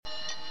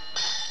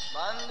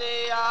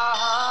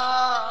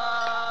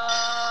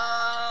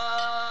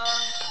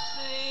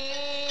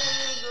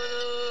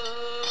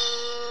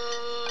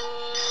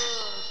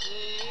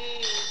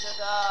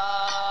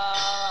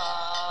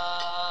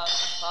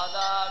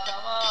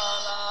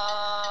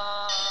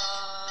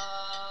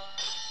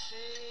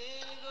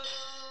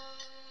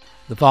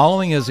The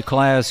following is a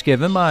class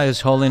given by His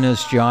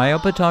Holiness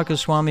Jayapataka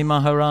Swami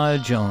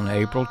Maharaj on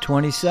April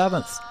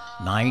 27th,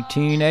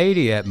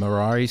 1980 at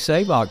Murari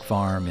Sevak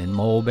Farm in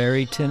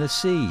Mulberry,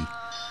 Tennessee.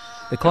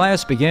 The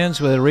class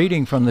begins with a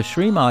reading from the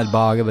Srimad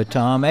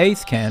Bhagavatam,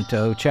 8th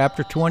Canto,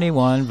 Chapter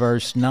 21,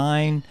 verse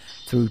 9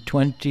 through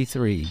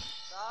 23.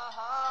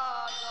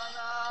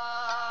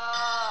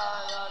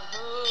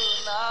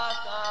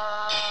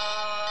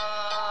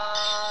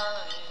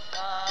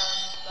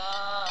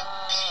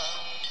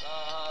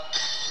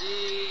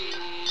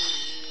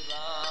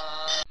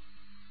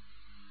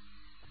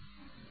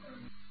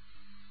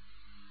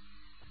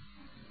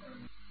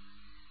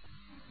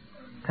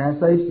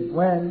 Translation.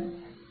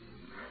 When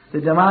the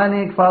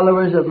demonic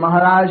followers of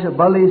Maharaja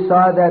Bali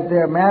saw that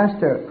their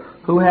master,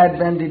 who had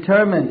been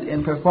determined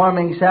in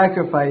performing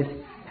sacrifice,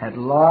 had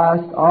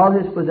lost all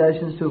his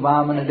possessions to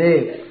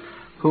Vamanadev,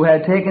 who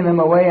had taken them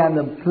away on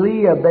the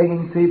plea of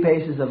begging 3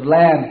 paces of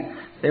land,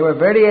 they were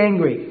very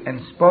angry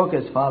and spoke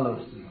as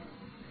follows.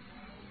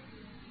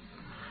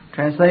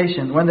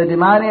 Translation. When the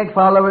demonic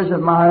followers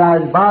of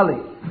Maharaj Bali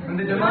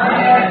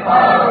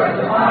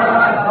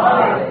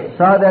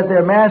saw that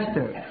their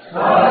master,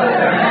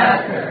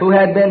 who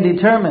had been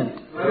determined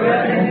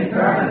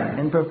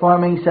in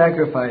performing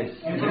sacrifice,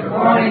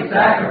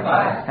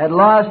 had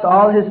lost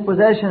all his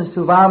possessions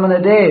to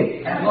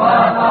Vamanadev,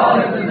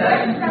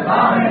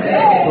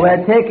 who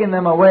had taken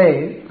them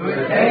away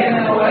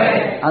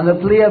on the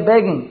plea of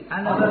begging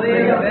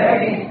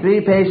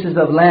 3 paces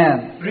of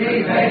land.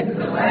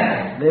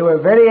 They were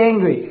very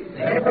angry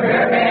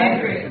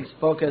and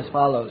spoke as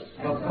follows.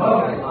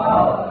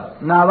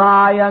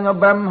 Navayang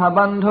Brahma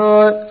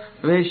Bandhur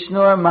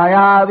Vishnur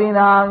Maya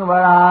Vinang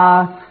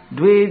Vara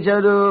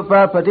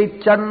Dvijarupa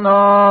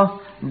Patichanno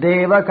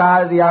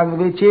Devakaryang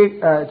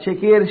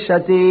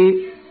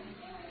Chikirshati.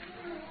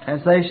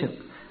 Translation.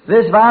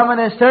 This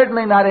Vamana is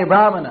certainly not a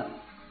Brahmana.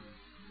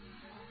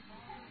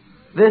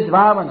 This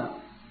Vamana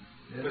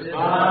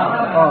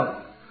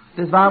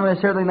is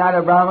certainly not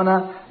a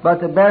Brahmana, but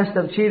the best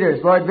of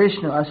cheaters, Lord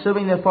Vishnu.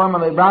 Assuming the form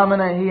of a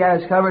Brahmana, he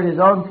has covered his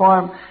own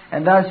form,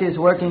 and thus he is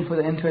working for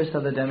the interest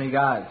of the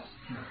demigods.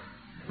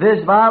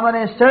 This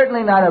Vamana is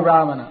certainly not a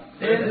Brahmana.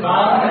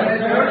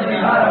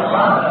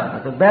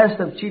 But the best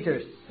of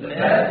cheaters,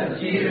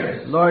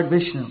 Lord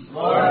Vishnu.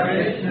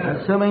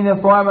 Assuming the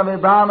form of a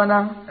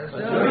Brahmana,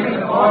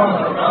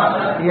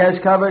 he has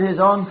covered his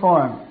own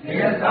form.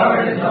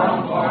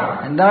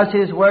 And thus he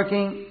is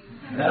working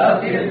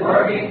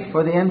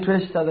for the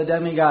interest of the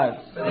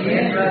demigods.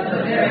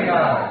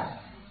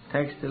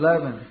 Text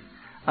 11.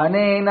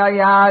 Anena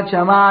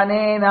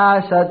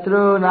yachamanena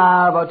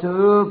satruna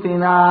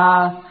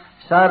vaturupina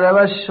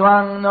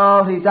sarvashwang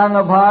no hritang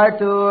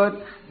bhartut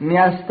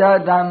nyasta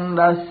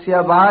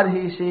dandasya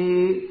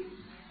barhisi.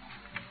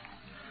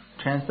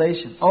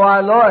 Translation. O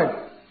our Lord,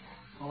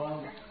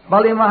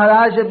 Bali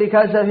Maharaja,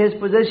 because of his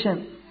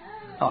position,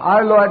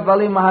 our Lord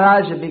Bali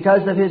Maharaja,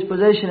 because of his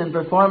position in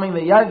performing the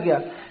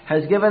yajna,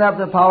 has given up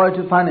the power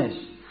to punish.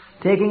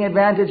 Taking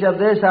advantage of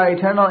this, our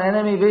eternal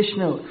enemy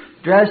Vishnu,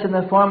 dressed in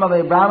the form of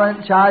a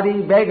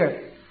brahmachari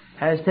beggar,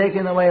 has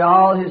taken away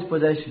all his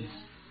possessions.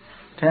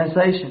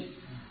 Translation.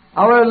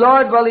 Our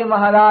Lord Bali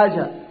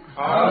Maharaja,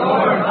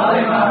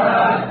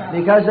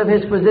 because of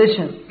his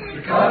position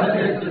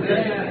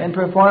in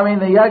performing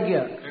the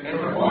yajna,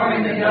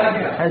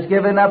 has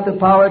given up the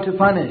power to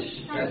punish.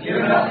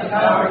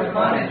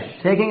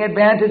 Taking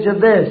advantage of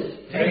this,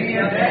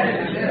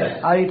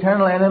 our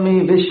eternal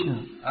enemy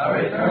Vishnu,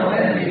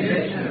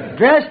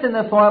 dressed in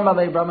the form of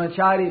a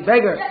brahmachari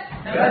beggar,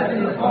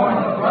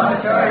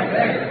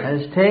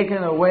 has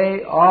taken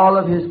away all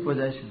of his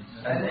possessions.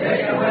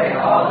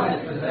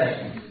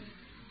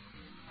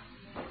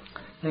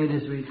 Let me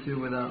just read through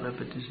without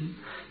repetition.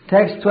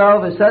 Text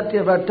 12 is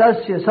Satya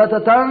Vartasya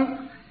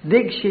Satatang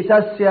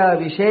Dikshitasya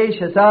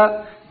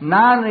Visheshata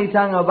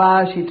Nanritang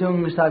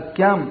Abashitung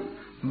Sakyam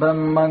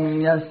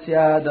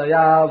Brahmanyasya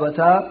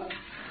Dayavata.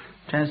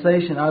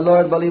 Translation. Our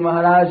Lord Bali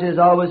Maharaj is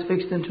always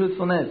fixed in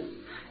truthfulness,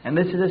 and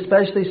this is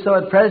especially so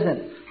at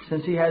present,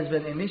 since he has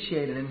been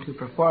initiated into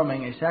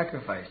performing a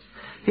sacrifice.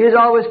 He is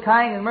always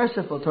kind and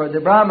merciful toward the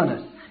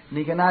Brahmanas, and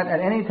he cannot at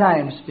any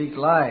time speak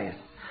lies.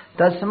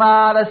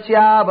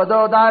 Tasmarasya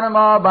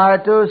vadodharma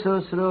bhartu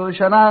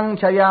susrushanang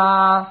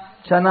chaya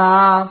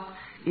chana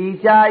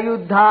itya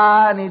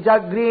yuddha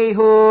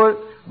nijagrihur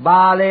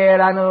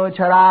baleranu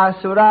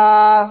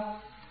charasura.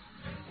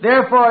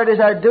 Therefore, it is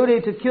our duty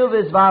to kill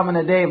this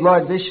Vamanadev,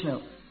 Lord Vishnu.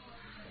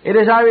 It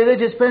is our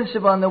religious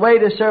principle and the way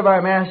to serve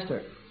our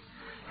Master.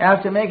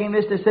 After making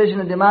this decision,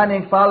 the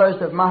demonic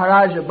followers of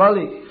Maharaja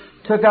Bali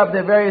took up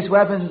their various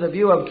weapons with a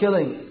view of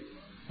killing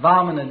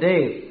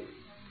Vamanadev.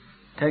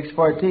 Text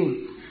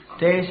 14.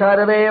 Te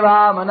sarve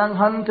vamanang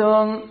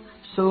hantung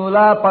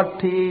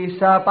Sulapatti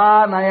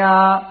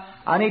Sapanaya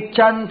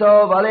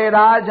Anichanto Vale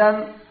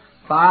Rajan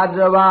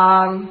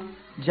Padravan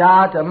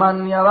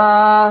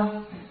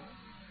Jatamanyava.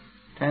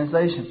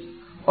 Translation.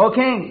 O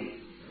king,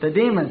 the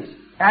demons,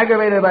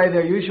 aggravated by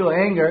their usual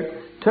anger,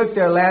 took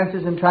their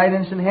lances and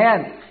tridents in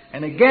hand,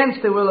 and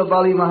against the will of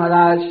Bali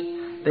Maharaj,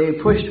 they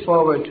pushed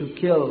forward to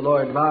kill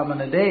Lord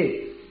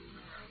Vamanadev.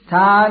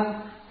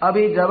 Tan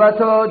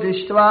abhijavato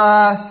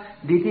dishtva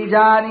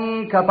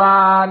ditijani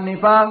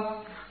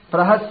kapanipa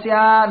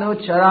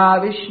prahasyanuchara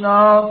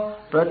vishno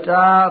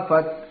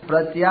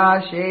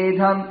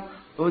pratyashedham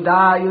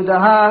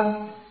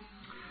udayudaha.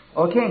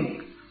 O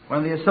king,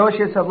 when the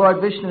associates of Lord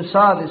Vishnu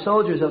saw the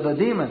soldiers of the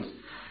demons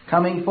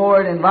coming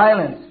forward in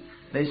violence,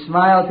 they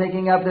smiled,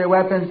 taking up their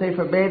weapons. They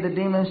forbade the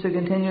demons to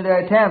continue their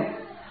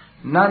attempt.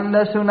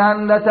 Nanda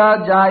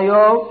sunandata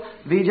jayo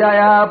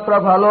vijaya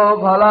prabhalo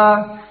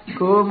bhala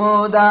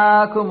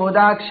kumuda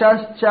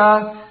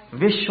kumudakshascha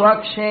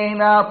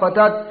vishwakshena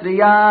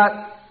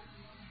patatriyat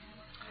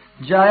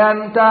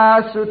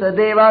jayanta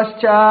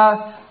sutadevascha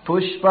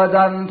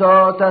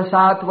pushpadanto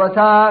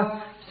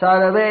tasatvata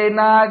sarve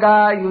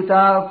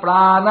nagayuta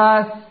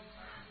pranas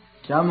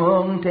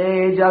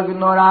chamungte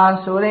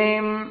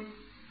jagnorasurim.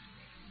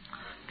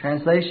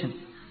 Translation.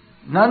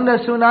 Nanda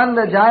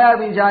Sunanda Jaya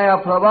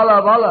Vijaya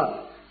Prabala Bala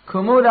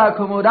Kumuda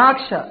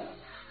Kumudaksha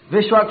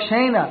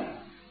Vishwakshena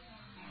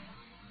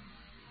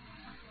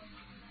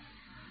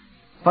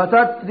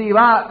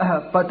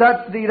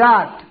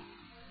Patatrirat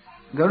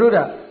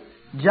Garuda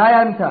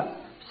Jayanta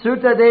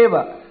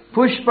Sutadeva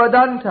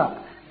Pushpadanta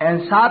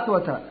and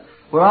Satvata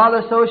were all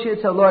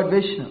associates of Lord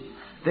Vishnu.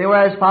 They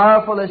were as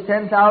powerful as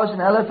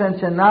 10,000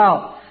 elephants, and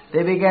now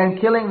they began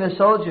killing the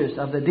soldiers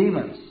of the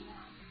demons.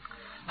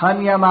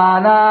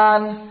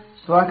 Hanyamanan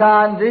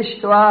Swakan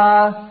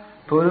Drishtva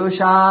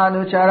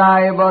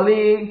Purushanucharai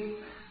Bali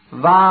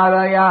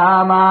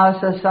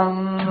Varayamasa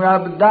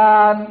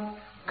Sangrabdan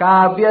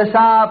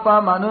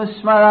Kavyasapa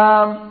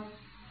Manusmaram.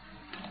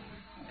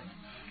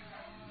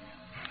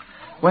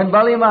 When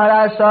Bali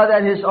Maharaj saw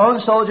that his own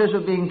soldiers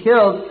were being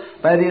killed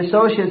by the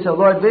associates of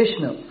Lord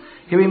Vishnu,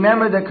 he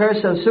remembered the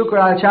curse of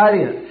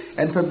Sukracharya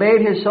and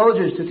forbade his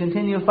soldiers to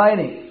continue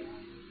fighting.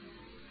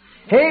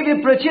 Hey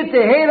Viprachite,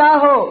 hey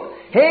Raho,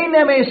 hey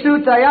name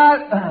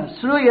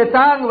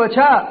sruyatang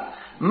vacha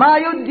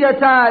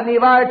mayudyata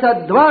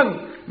nivarta dvang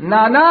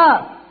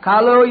nana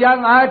kalo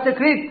yang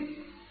artakrit.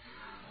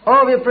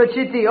 O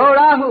Viprachiti, O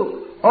Rahu,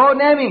 O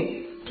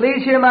Nemi,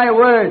 please hear my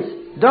words.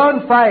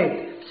 Don't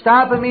fight.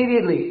 Stop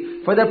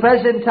immediately, for the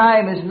present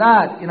time is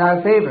not in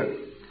our favor.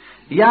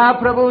 Ya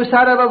Prabhu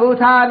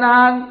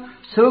Sarvabhutanang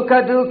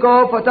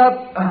Sukhaduko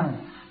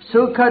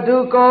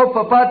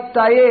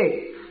papattaye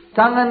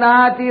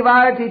Tanganati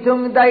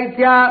Vartitung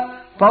Daitya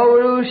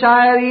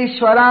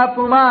Paurushayarishwara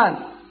Puman.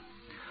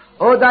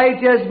 O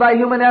Daityas, by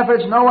human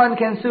efforts no one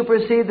can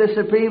supersede the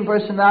Supreme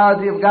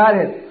Personality of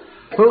Godhead,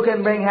 who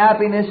can bring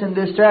happiness and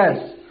distress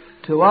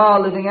to all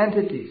living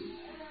entities.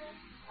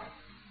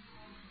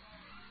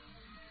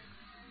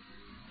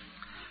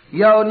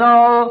 Yo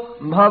no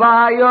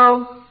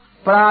bhavayo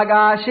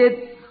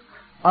pragashit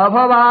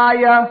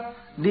abhavaya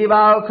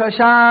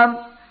divaukasham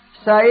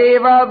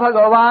saeva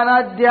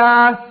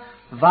bhagavanadya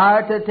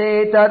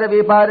vartate tad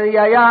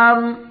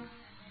viparyayam.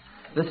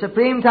 The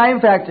supreme time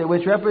factor,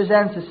 which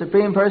represents the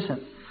Supreme Person,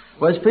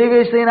 was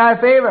previously in our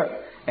favor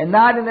and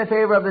not in the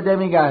favor of the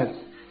demigods.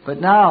 But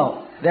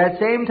now, that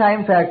same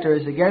time factor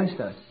is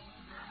against us.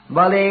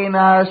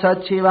 Balena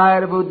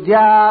Sachivair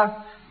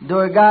Buddhya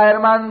Durgair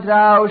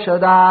Mantra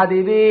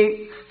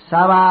Ushadadivi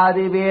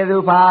Samadivir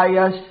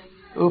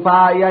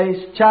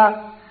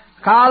Upayaischa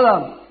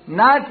Kalam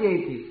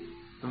Natyeti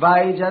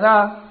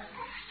Vaijana.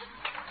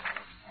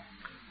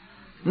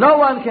 No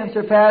one can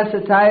surpass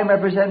the time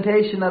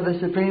representation of the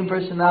Supreme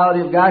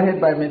Personality of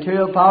Godhead by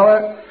material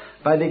power,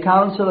 by the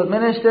council of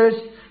ministers,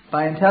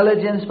 by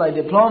intelligence, by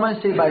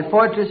diplomacy, by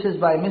fortresses,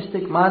 by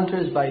mystic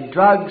mantras, by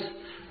drugs,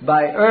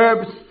 by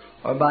herbs,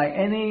 or by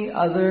any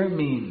other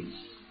means.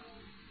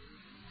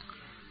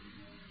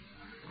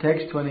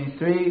 Text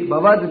 23.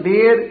 Bavad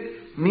bir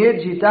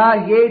nirjita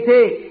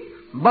yete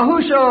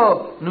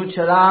bahusho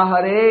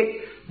nucharahare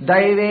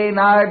daive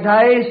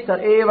nardhaista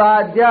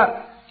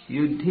evadya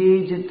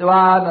yuddhi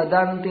jitva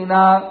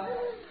nadantina.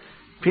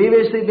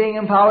 Previously being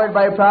empowered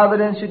by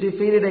providence, you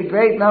defeated a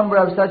great number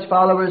of such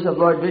followers of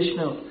Lord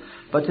Vishnu.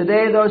 But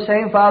today those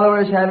same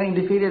followers, having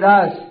defeated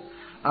us,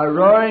 are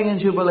roaring in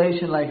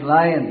jubilation like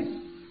lions.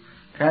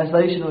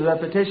 Translation with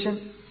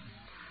repetition.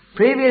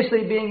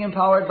 Previously being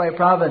empowered by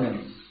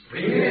providence.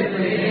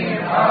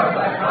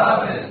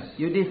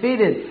 You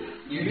defeated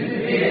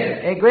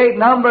a great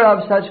number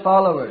of such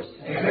followers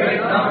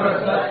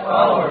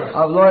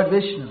of Lord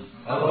Vishnu.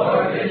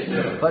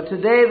 But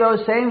today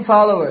those same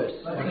followers,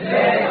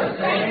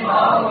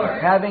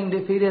 having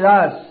defeated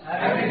us,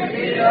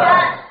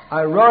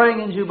 are roaring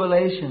in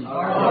jubilation,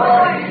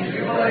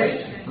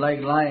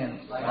 like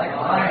lions.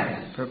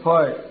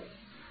 Purport.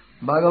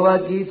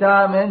 Bhagavad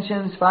Gita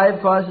mentions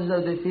 5 causes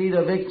of defeat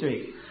or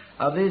victory.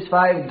 Of these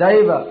 5,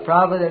 Daiva,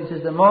 providence,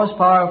 is the most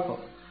powerful.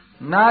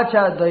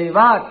 nacha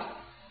daivat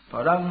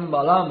param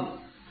balam.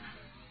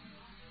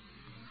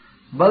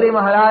 Bali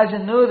Maharaj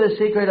knew the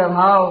secret of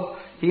how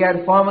he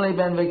had formerly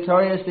been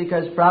victorious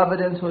because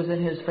providence was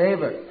in his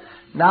favor.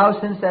 Now,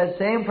 since that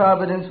same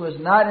providence was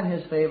not in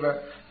his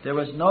favor, there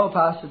was no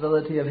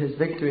possibility of his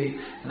victory.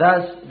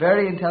 Thus,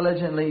 very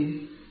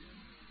intelligently,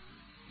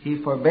 he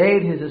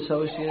forbade his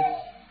associates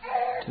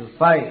to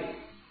fight.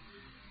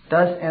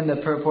 Thus end the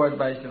purport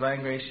by His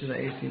Divine Grace Srila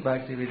A.C.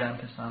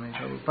 Bhaktivedanta Swami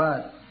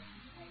Prabhupada.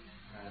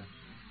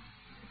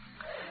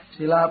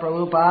 Srila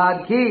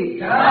Prabhupada ki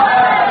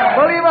Jai,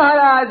 Bali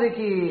Maharaj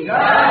ki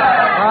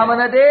Jai,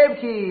 Vamana Dev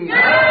ki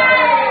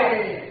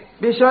Jai,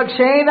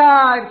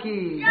 Vishwakshena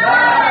ki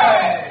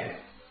Jai,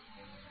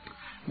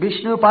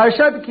 Vishnu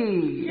Parshad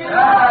ki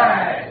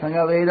Jai,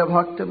 Sangha Veda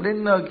Bhakta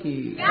Vrinda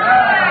ki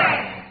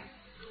Jai.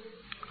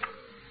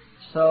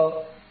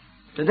 So,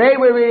 today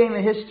we're reading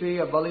the history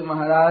of Bali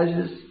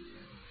Maharaj's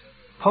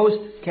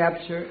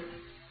post-capture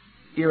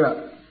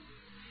era.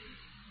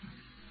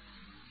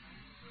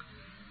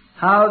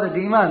 How the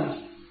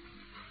demons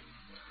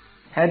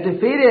had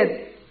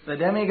defeated the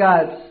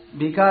demigods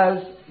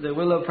because the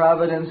will of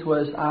providence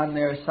was on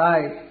their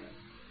side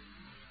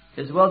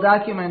is well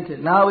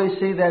documented. Now we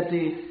see that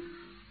the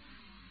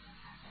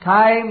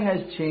time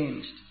has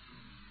changed.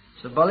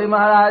 So Bali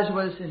Maharaj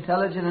was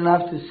intelligent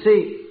enough to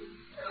see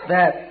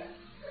that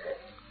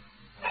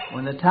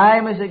when the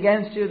time is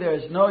against you, there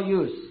is no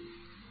use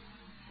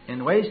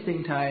in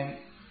wasting time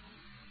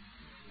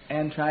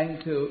and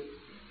trying to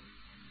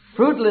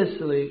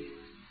fruitlessly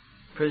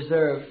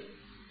preserve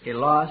a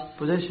lost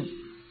position.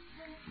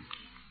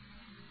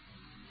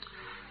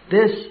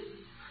 This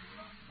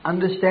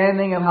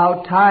understanding of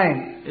how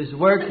time is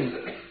working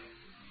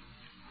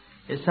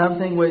is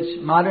something which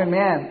modern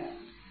man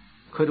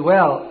could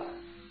well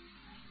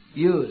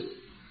use.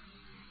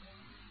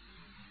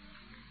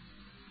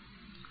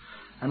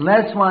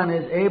 Unless one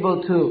is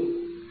able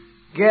to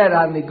get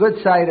on the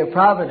good side of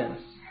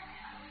providence,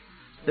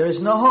 there is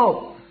no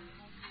hope.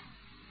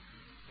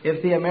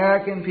 If the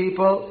American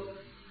people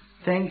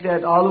think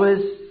that always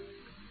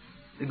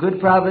the good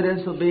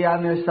providence will be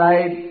on their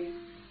side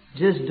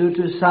just due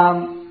to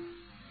some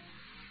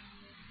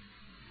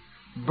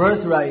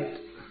birthright,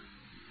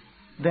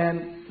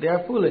 then they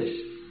are foolish.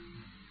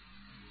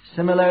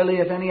 Similarly,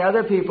 if any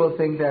other people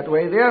think that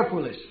way, they are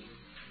foolish.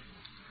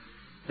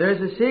 There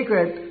is a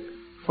secret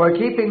for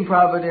keeping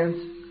providence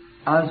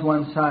on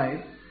one's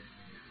side.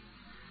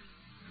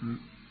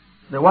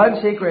 The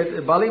one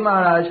secret, Bali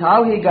Maharaj,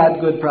 how he got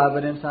good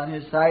providence on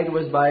his side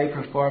was by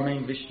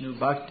performing Vishnu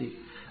Bhakti,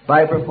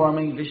 by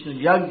performing Vishnu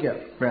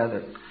Yajna,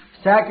 rather.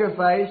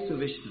 Sacrifice to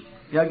Vishnu.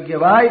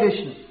 Yajnavai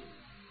Vishnu.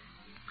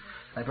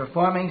 By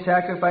performing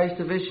sacrifice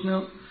to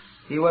Vishnu,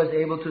 he was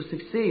able to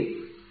succeed.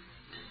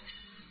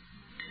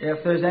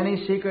 If there's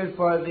any secret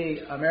for the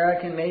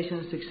American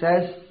nation's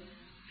success,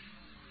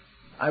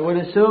 I would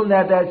assume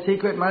that that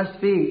secret must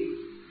be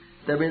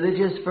the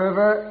religious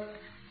fervor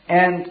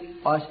and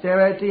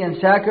austerity and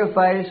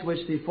sacrifice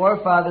which the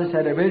forefathers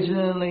had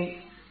originally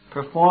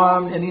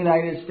performed in the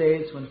United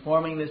States when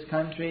forming this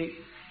country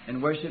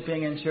and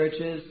worshipping in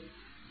churches,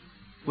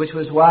 which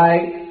was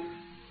why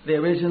they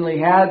originally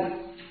had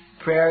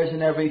prayers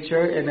in every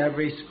church, in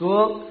every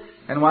school,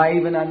 and why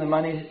even on the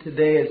money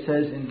today it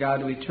says, "In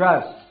God we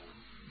trust."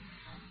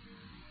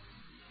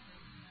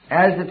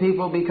 As the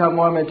people become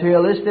more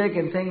materialistic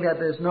and think that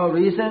there's no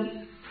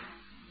reason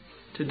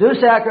to do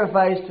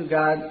sacrifice to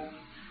God,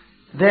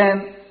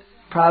 then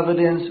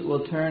providence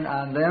will turn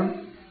on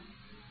them,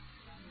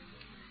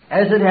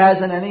 as it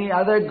has in any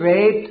other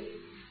great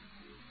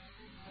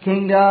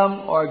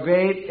kingdom or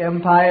great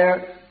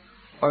empire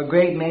or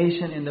great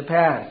nation in the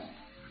past.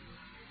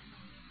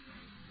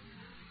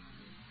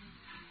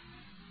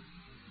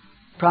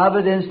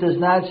 Providence does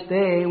not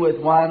stay with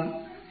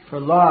one for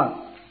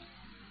long.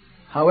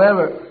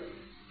 However,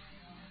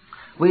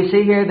 we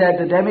see here that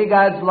the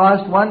demigods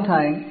lost one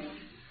time.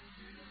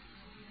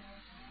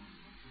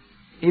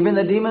 Even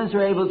the demons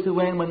were able to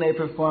win when they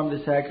performed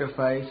the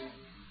sacrifice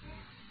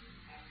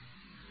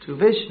to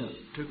Vishnu,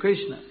 to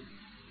Krishna.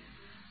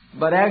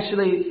 But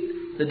actually,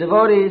 the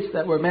devotees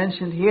that were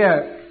mentioned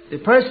here, the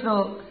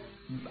personal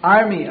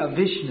army of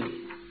Vishnu,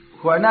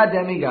 who are not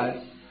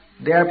demigods,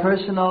 they are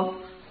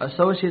personal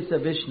associates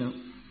of Vishnu.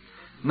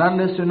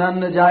 Nanda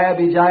Sunanda Jaya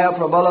Vijaya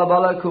Prabala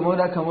Bala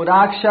Kumura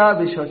Kamuraksha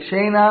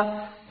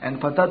Vishwakshena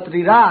and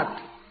Patatrirat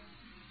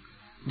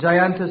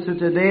Jayanta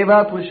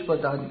Sutadeva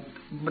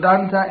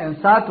Pushpadanta and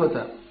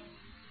Satvata.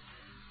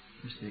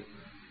 You see,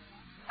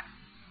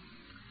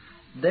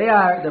 they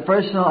are the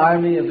personal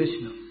army of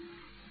Vishnu.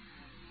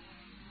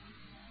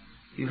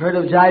 You've heard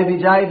of Jai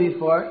Vijay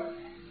before.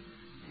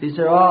 These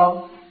are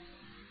all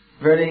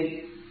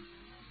very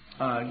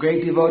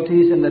great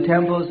devotees in the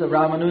temples of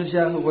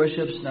Ramanuja who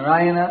worships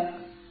Narayana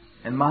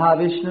and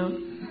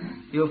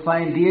Mahavishnu. You'll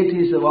find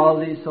deities of all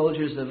these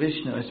soldiers of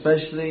Vishnu,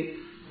 especially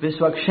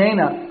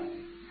Vishwakshena,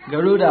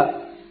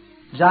 Garuda,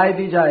 Jai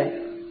Vijay,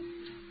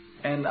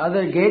 and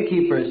other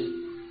gatekeepers.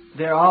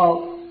 They're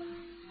all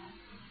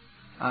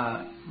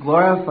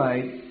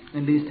glorified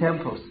in these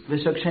temples.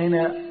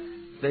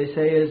 Vishaksena, they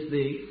say, is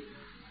the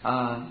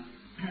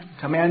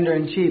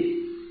commander-in-chief.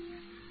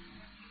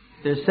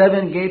 There's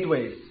 7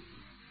 gateways.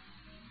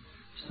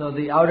 So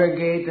the outer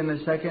gate and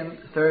the second,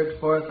 third,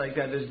 fourth, like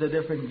that. There's the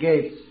different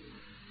gates.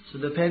 So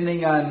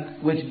depending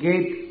on which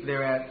gate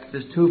they're at,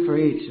 there's 2 for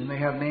each. And they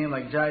have names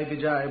like Jai,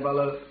 Vijay,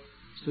 Bala,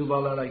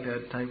 Subala, like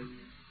that type.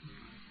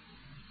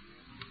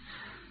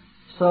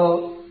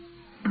 So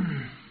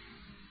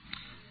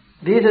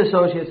these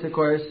associates, of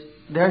course,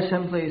 they're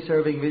simply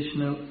serving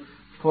Vishnu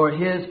for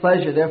his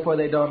pleasure, therefore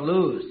they don't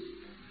lose.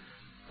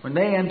 When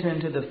they enter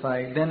into the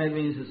fight, then it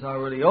means it's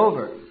already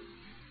over.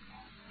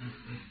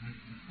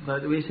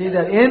 But we see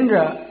that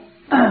Indra,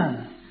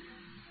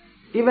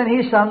 even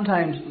he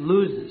sometimes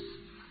loses.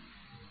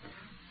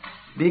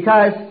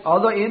 Because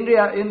although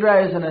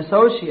Indra is an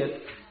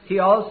associate, he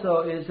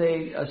also is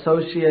an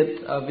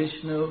associate of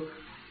Vishnu.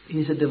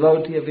 He's a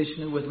devotee of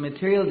Vishnu with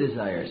material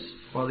desires,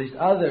 while these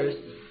others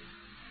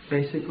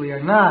basically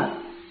are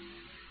not.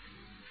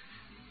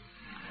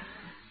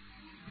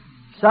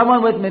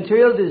 Someone with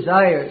material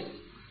desires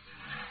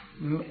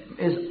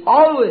is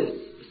always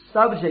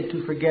subject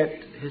to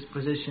forget his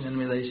position in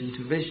relation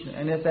to Vishnu.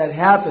 And if that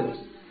happens,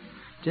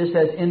 just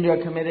as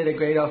Indra committed a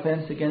great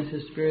offense against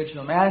his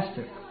spiritual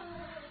master,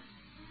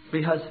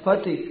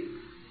 Brihaspati,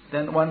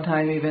 then one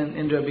time even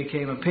Indra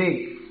became a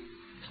pig.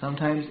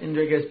 Sometimes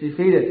Indra gets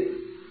defeated.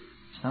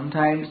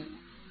 Sometimes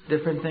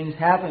different things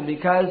happen,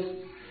 because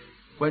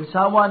when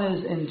someone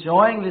is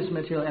enjoying this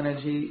material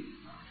energy,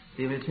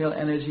 the material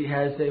energy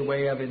has a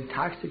way of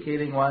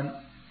intoxicating one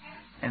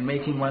and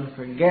making one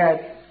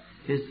forget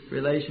his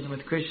relation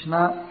with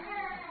Krishna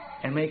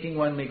and making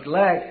one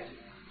neglect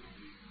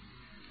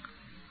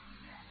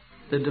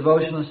the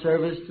devotional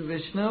service to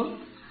Vishnu.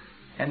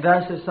 And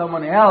thus if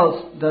someone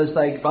else does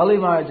like Bali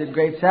Maharaj did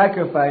great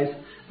sacrifice,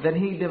 then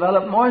he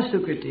developed more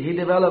sukriti, he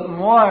developed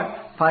more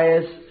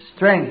pious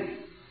strength.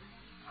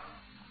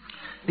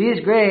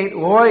 These great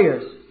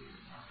warriors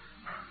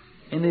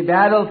in the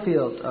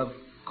battlefield of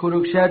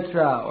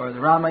Kurukshetra or the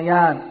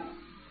Ramayana,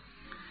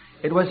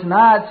 it was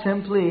not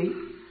simply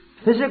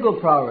physical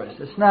prowess.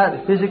 It's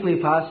not physically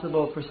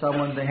possible for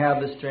someone to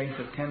have the strength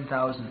of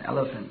 10,000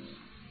 elephants.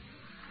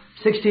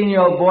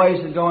 16-year-old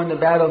boys would go in the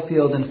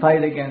battlefield and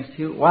fight against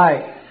you.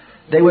 Why?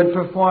 They would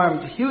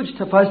perform huge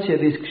tapasya,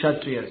 these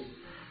kshatriyas.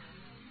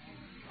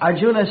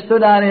 Arjuna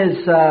stood on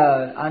his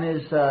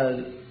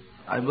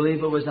I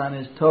believe it was on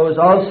his toes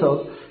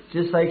also,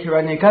 just like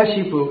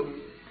Hiranyakashipu,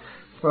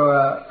 for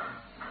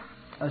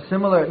a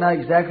similar, not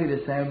exactly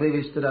the same, I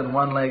believe he stood on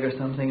one leg or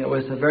something. It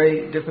was a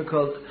very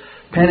difficult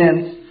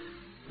penance,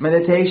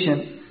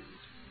 meditation,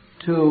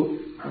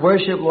 to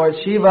worship Lord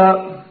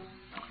Shiva,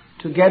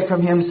 to get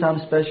from him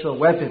some special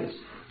weapons.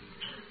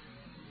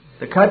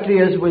 The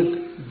Kshatriyas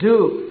would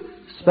do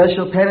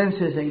special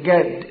penances and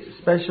get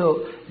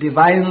special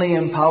divinely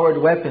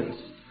empowered weapons,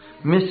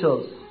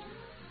 missiles,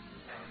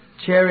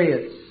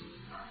 chariots,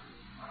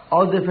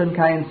 all different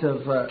kinds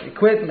of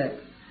equipment,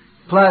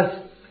 plus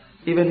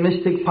even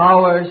mystic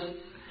powers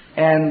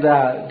and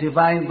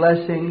divine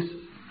blessings.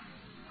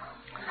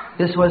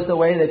 This was the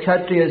way the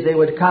Kshatriyas, they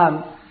would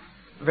come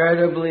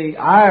veritably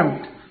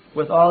armed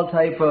with all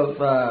type of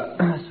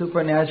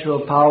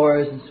supernatural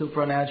powers and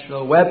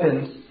supernatural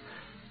weapons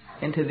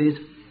into these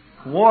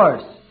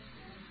wars.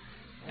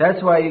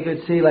 That's why you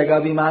could see like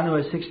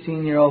Abhimanyu, a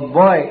 16-year-old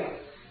boy,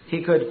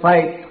 he could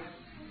fight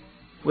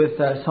with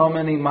so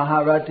many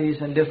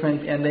Maharathis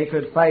and they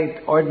could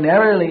fight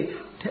ordinarily,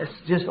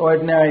 just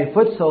ordinary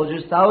foot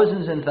soldiers,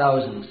 thousands and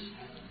thousands.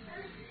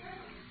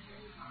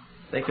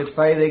 They could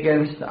fight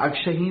against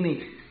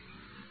Akshahini.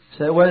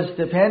 So it was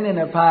dependent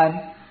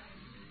upon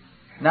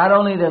not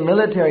only their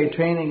military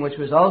training, which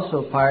was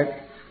also part,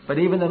 but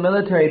even the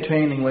military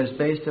training was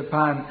based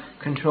upon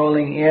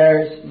controlling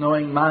airs,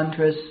 knowing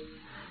mantras.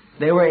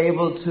 They were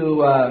able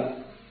to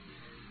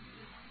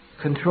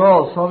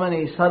control so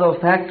many subtle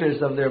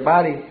factors of their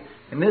body.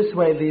 In this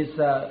way, these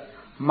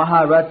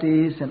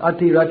Maharathis and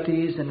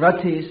Atirathis and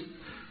Rathis,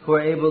 who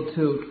are able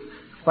to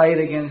fight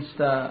against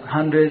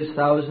hundreds,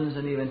 thousands,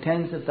 and even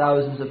tens of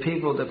thousands of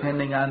people,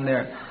 depending on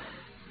their...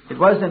 It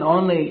wasn't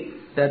only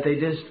that they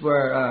just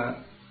were,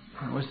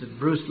 was it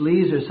Bruce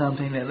Lee's or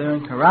something, that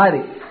learned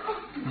karate.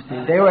 You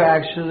see, they were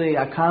actually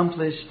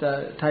accomplished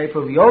type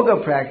of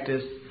yoga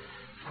practice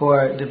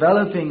for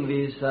developing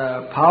these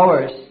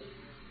powers,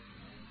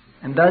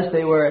 and thus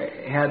they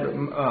had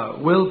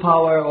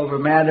willpower over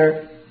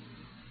matter.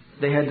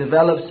 They had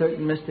developed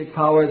certain mystic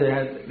power. They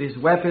had these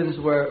weapons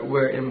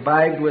were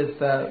imbibed with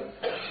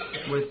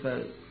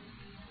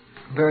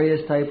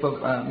various type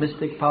of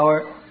mystic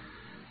power,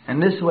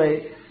 and this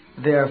way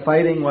their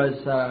fighting was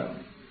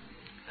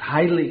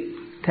highly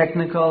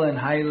technical and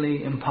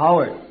highly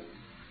empowered.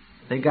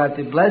 They got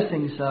the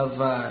blessings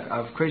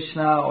of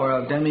Krishna or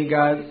of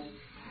demigods,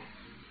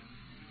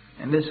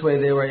 and this way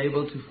they were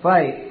able to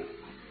fight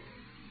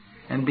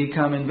and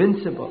become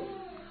invincible.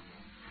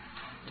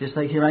 Just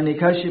like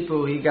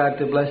Hiranyakashipu, he got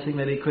the blessing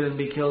that he couldn't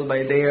be killed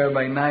by day or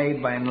by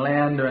night, by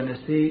land or on the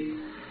sea.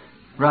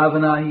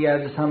 Ravana, he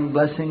had some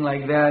blessing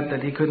like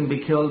that he couldn't be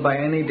killed by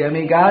any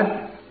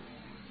demigod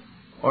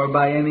or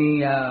by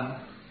any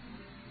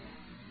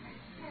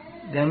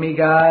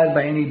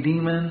by any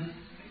demon,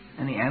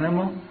 any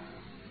animal.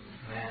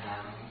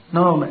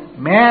 No,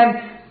 man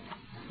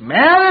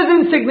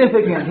is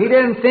insignificant. He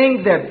didn't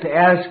think that to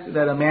ask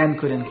that a man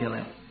couldn't kill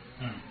him.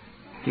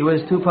 He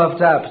was too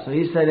puffed up. So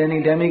he said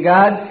any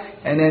demigod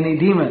and any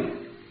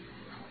demon.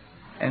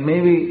 And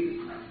maybe,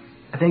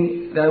 I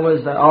think that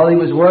was all he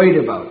was worried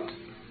about.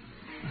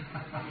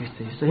 You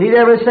see. So he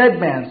never said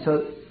man.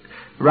 So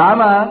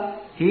Rama,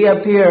 he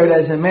appeared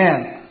as a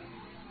man.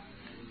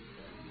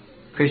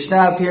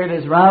 Krishna appeared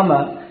as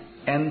Rama,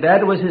 and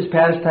that was his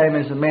pastime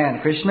as a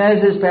man. Krishna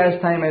is his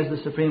pastime as the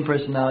Supreme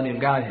Personality of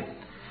Godhead.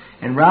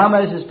 And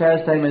Rama is his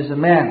pastime as a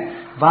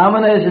man.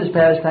 Vamana is his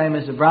pastime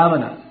as a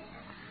Brahmana.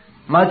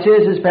 Matsya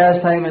is his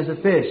pastime as a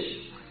fish.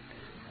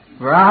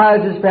 Varaha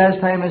is his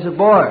pastime as a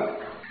boar.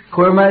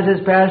 Kurma is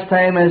his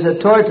pastime as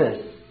a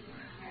tortoise.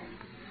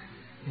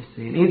 You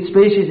see, in each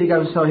species he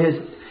comes. So his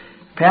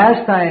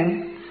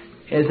pastime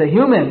as a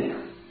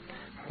human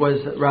was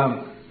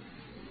Rama.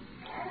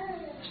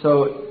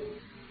 So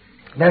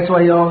that's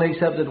why he only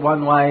accepted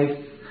one wife.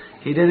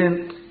 He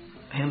didn't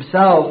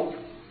himself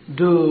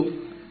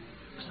do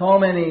so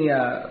many,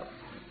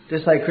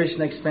 just like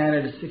Krishna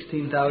expanded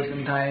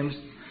 16,000 times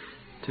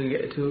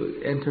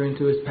to enter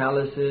into his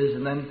palaces,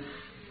 and then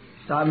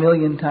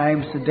 1,000,000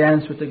 times to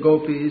dance with the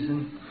gopis,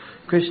 and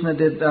Krishna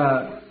did,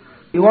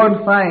 you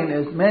won't find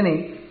as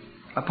many,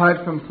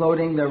 apart from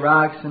floating the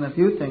rocks and a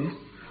few things.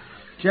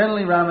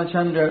 Generally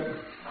Ramachandra,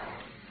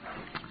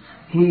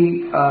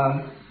 he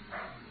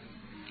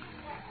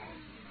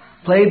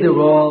played the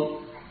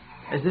role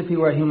as if he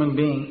were a human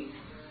being,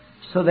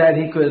 so that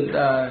he could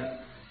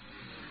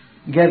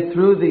get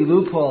through the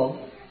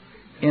loophole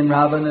in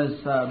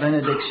Ravana's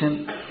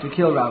benediction to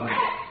kill Ravana.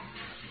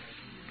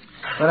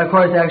 But of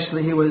course,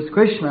 actually, he was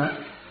Krishna,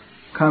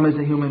 come as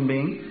a human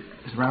being,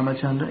 as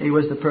Ramachandra. He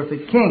was the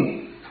perfect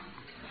king.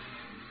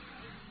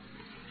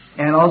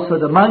 And also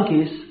the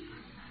monkeys,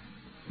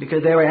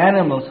 because they were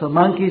animals, so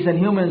monkeys and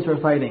humans were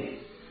fighting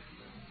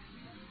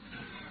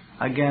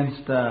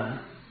against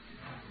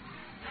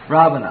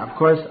Ravana. Of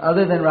course,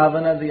 other than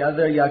Ravana, the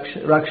other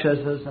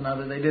Rakshasas and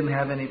other, they didn't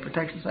have any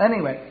protection. So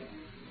anyway,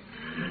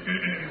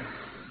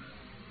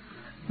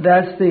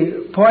 that's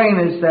the point,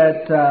 is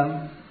that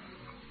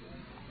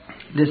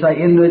this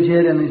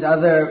Indrajit and these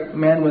other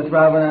men with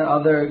Ravana,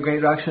 other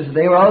great Rakshasas,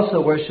 they were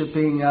also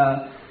worshipping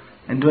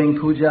and doing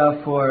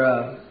puja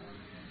for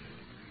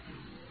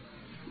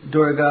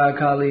Durga,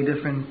 Kali,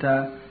 different,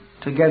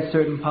 to get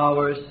certain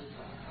powers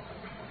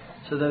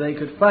so that they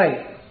could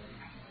fight.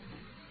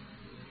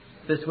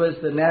 This was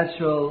the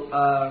natural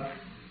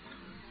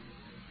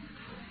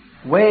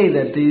way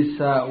that these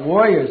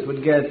warriors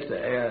would get,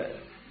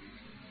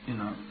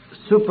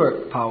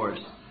 superpowers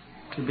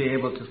to be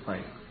able to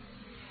fight.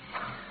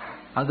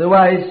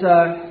 Otherwise,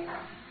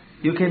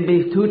 you can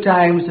be 2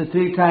 times or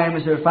 3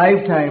 times or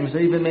 5 times or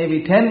even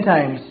maybe 10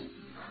 times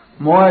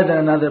more than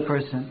another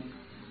person.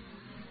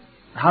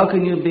 How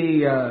can you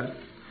be,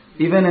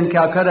 even in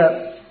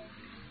Calcutta,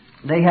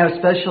 they have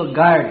special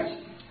guards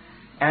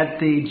at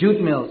the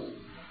jute mills.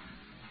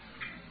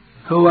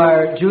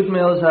 Jute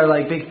mills are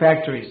like big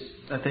factories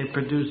that they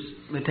produce.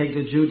 They take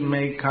the jute and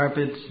make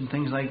carpets and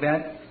things like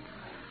that.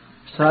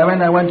 So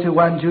I went to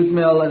one jute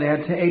mill, and they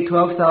had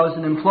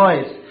 12,000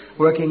 employees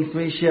working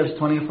 3 shifts,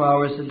 24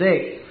 hours a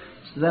day.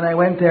 So then I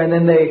went there, and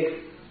then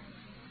the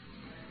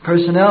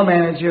personnel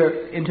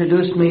manager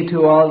introduced me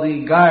to all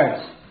the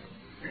guards,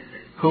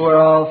 who were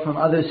all from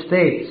other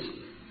states.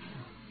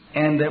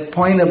 And the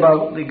point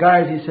about the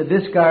guards, he said,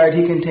 this guard,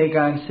 he can take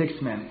on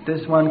 6 men.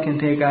 This one can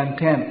take on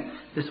 10.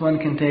 This one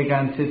can take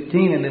on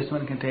 15, and this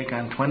one can take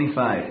on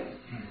 25.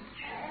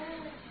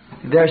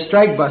 They're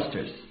strike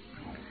busters.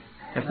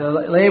 If the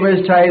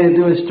laborers try to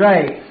do a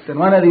strike, then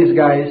one of these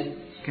guys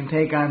can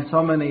take on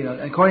so many.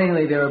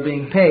 Accordingly, they were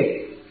being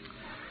paid.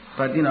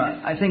 But,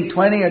 I think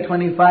 20 or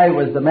 25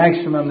 was the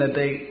maximum that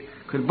they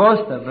could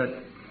boast of.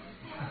 But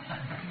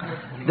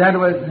that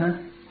was,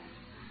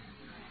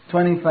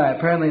 25.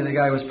 Apparently the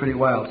guy was pretty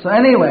wild. So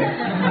anyway,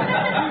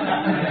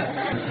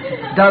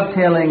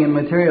 dovetailing in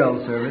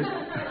material service,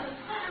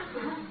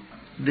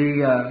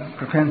 the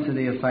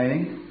propensity of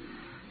fighting.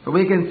 But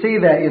we can see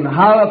that,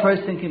 how a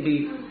person can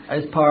be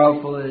as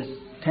powerful as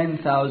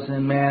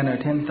 10,000 men or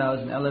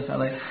 10,000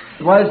 elephants.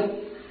 It was,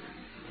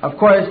 of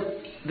course,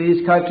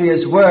 these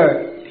Kshatriyas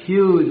were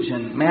huge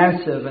and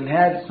massive and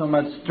had so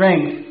much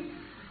strength,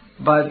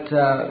 but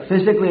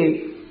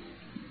physically,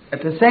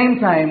 at the same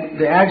time,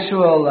 the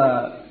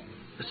actual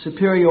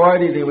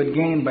superiority they would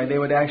gain they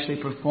would actually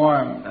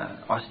perform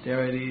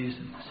austerities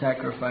and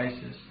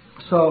sacrifices.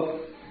 So,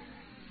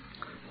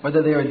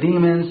 whether they were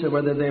demons or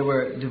whether they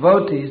were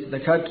devotees, the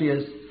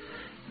Kshatriyas,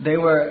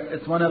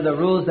 it's one of the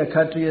rules that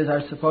Kshatriyas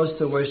are supposed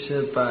to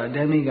worship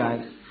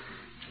demigods.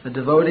 The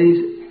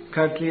devotees,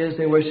 Kshatriyas,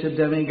 they worship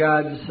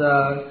demigods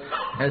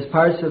as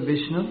parts of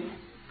Vishnu,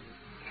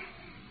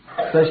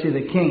 especially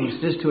the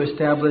kings, just to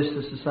establish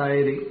the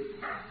society.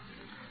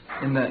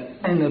 In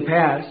the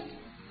past,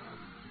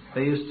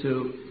 they used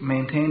to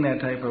maintain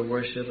that type of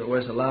worship. It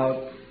was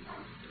allowed.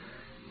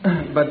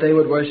 But they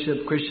would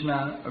worship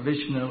Krishna or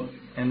Vishnu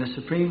in the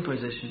supreme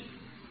position.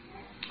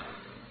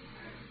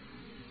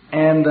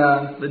 And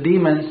the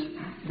demons,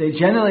 they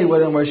generally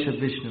wouldn't worship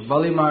Vishnu.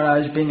 Bali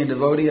Maharaj, being a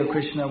devotee of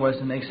Krishna, was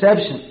an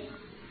exception.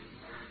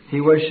 He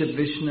worshipped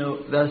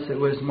Vishnu, thus it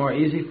was more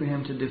easy for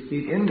him to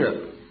defeat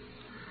Indra.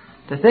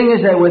 The thing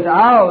is that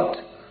without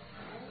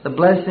the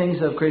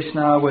blessings of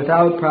Krishna,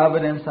 without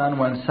providence on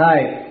one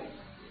side,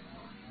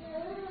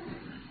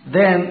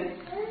 then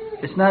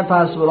it's not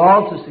possible at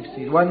all to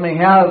succeed. One may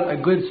have a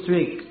good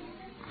streak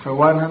for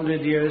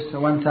 100 years or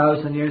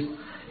 1,000 years.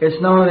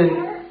 It's known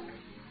in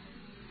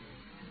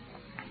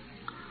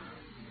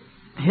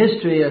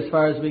history, as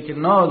far as we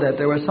can know, that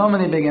there were so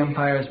many big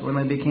empires, when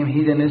they became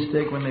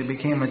hedonistic, when they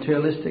became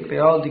materialistic, they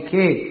all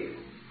decayed.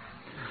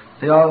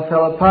 They all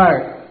fell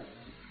apart.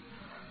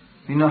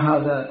 You know how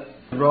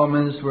the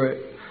Romans were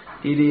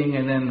eating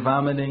and then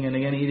vomiting and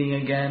again eating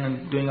again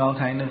and doing all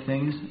kinds of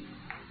things.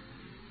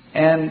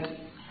 And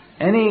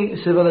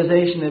any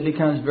civilization that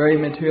becomes very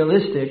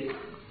materialistic,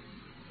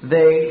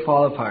 they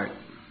fall apart.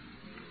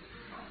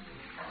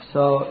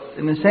 So,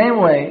 in the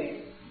same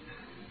way,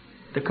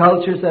 the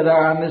cultures that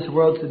are on this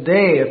world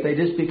today, if they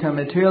just become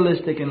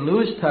materialistic and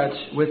lose touch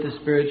with the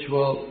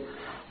spiritual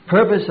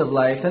purpose of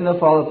life, then they'll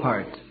fall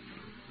apart.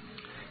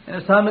 And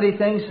if somebody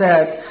thinks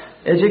that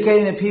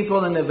educating the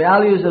people in the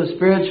values of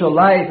spiritual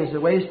life is a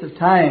waste of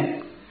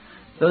time,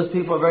 those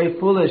people are very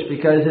foolish,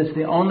 because it's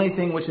the only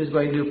thing which is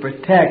going to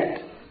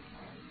protect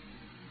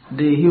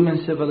the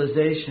human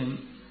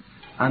civilization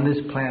on this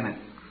planet.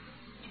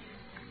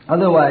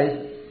 Otherwise,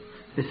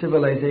 the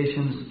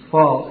civilizations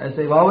fall as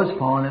they've always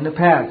fallen in the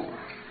past.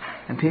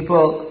 And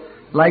people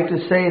like to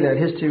say that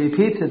history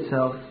repeats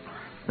itself.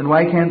 Then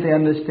why can't they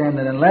understand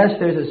that unless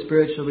there's a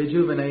spiritual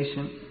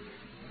rejuvenation,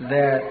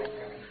 that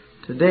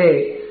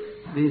today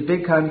these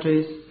big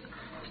countries,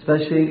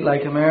 especially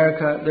like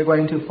America, they're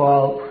going to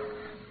fall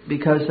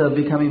because of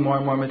becoming more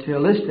and more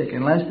materialistic,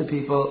 unless the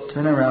people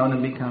turn around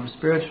and become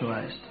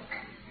spiritualized.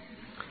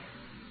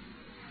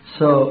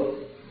 So,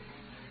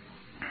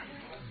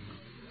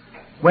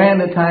 when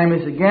the time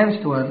is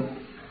against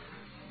one,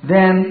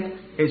 then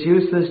it's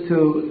useless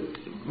to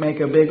make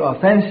a big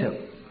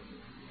offensive.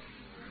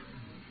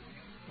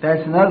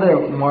 That's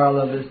another moral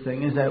of this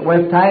thing, is that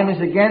when time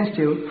is against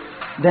you,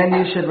 then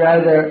you should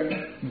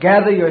rather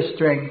gather your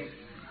strength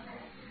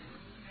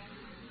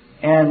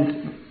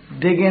and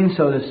dig in,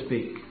 so to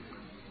speak.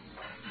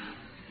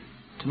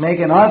 To make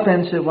an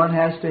offensive, one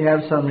has to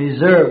have some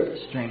reserve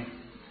strength.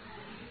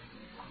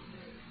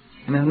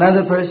 And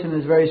another person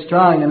is very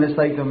strong, and it's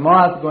like the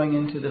moth going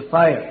into the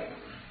fire.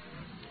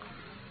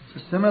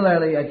 So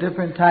similarly, at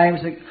different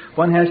times,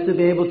 one has to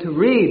be able to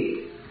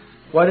read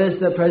what is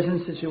the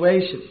present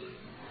situation.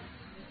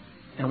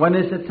 And when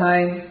is the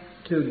time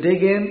to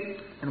dig in,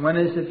 and when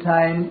is the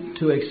time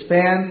to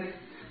expand,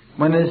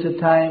 when is the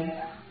time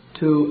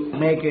to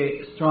make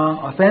a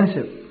strong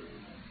offensive.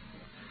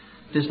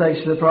 Just like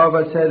Srila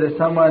Prabhupada said, that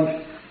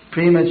someone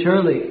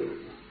prematurely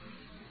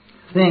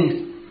thinks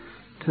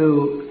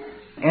to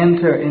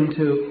enter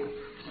into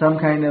some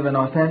kind of an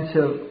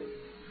offensive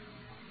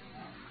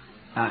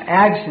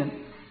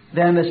action,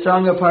 then the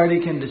stronger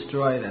party can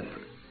destroy that.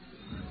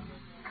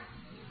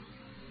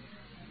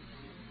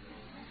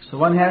 So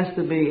one has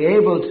to be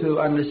able to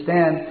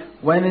understand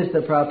when is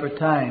the proper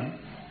time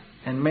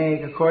and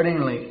make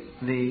accordingly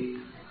the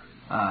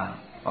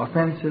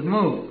offensive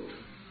move,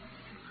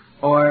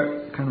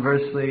 or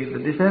conversely the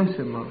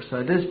defensive move. So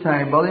at this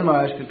time, Bali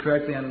Maharaj could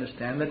correctly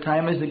understand the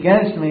time is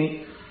against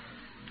me,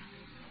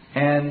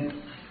 and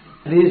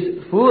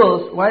these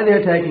fools, why are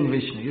they attacking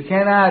Vishnu? You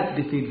cannot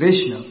defeat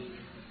Vishnu.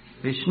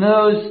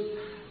 Vishnu's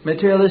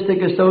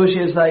materialistic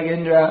associates like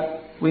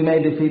Indra, we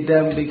may defeat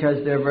them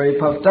because they're very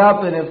puffed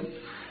up, and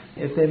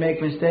if they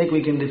make mistake,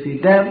 we can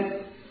defeat them.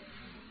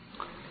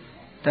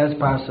 That's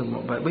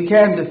possible. But we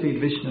can't defeat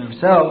Vishnu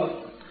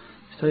himself,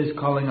 so he's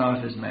calling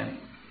off his men.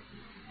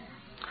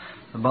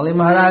 And Bali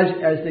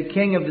Maharaj, as the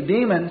king of the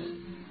demons,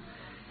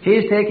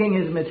 he's taking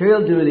his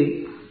material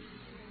duty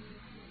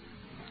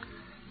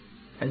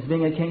as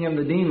being a king of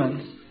the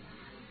demons,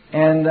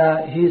 and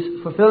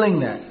he's fulfilling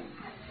that.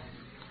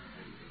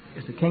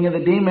 As the king of the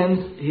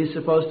demons, he's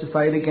supposed to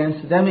fight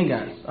against the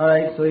demigods.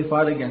 Alright, so he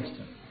fought against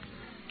them.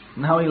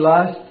 Now he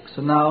lost,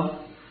 so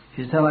now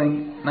he's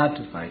telling not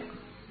to fight.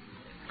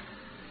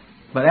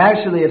 But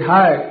actually at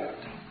heart,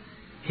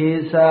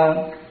 he's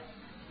a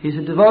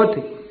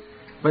devotee.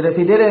 But if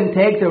he didn't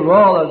take the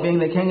role of being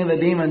the king of the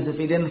demons, if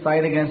he didn't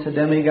fight against the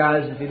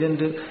demigods, if he didn't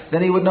do,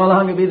 then he would no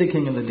longer be the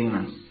king of the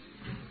demons.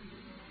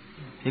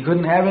 He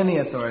couldn't have any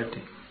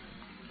authority.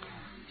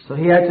 So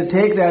he had to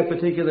take that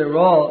particular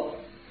role,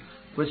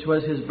 which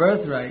was his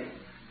birthright.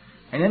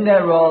 And in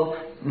that role,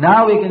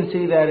 now we can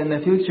see that in the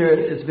future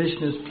it's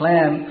Vishnu's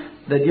plan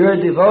that you're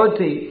a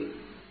devotee,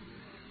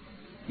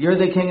 you're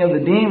the king of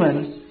the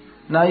demons,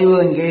 now you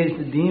will engage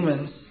the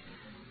demons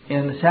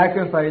in the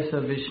sacrifice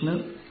of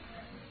Vishnu,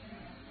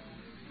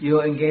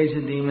 you'll engage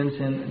the demons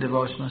in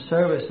devotional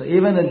service. So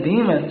even the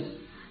demons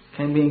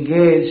can be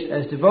engaged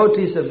as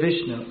devotees of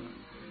Vishnu.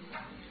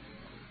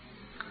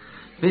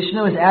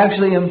 Vishnu is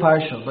actually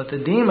impartial, but the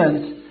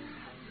demons,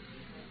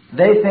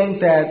 they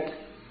think that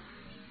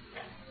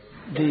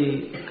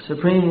the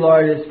Supreme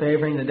Lord is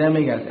favoring the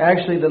demigods.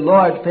 Actually, the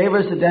Lord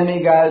favors the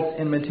demigods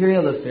in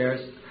material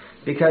affairs,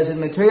 because in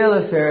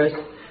material affairs,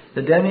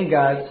 the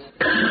demigods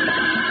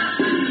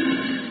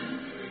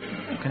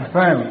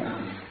confirm.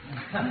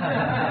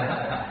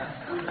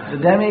 The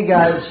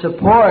demigods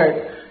support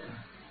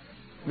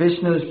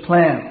Vishnu's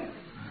plan.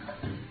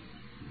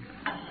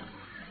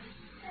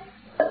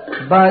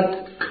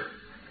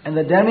 And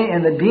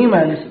the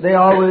demons, they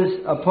always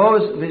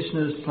oppose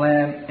Vishnu's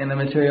plan in the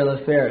material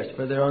affairs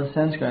for their own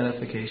sense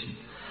gratification.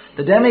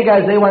 The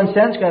demigods, they want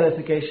sense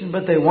gratification,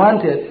 but they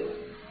want it.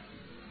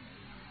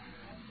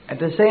 At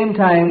the same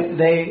time,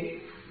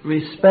 they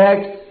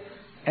respect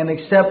and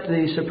accept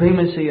the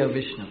supremacy of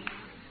Vishnu.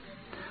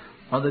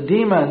 While the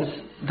demons,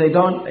 they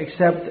don't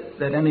accept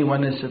that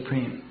anyone is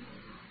supreme.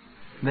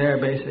 They're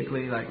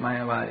basically like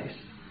Mayavadis.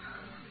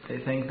 They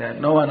think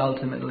that no one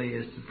ultimately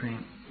is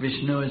supreme.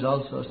 Vishnu is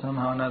also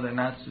somehow or another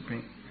not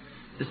supreme.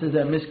 This is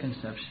their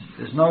misconception.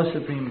 There's no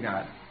supreme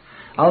God.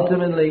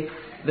 Ultimately,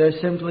 there's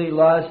simply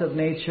laws of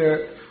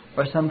nature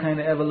or some kind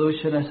of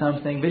evolution or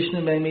something.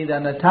 Vishnu may be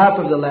on the top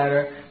of the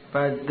ladder,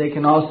 but they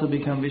can also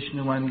become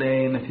Vishnu one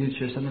day in the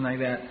future, something like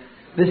that.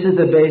 This is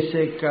the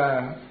basic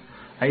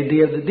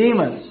idea of the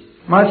demons.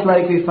 Much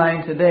like we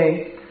find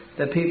today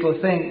that people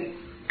think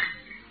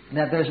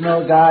that there's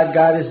no God,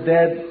 God is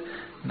dead,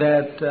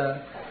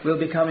 that we'll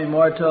become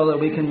immortal, that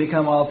we can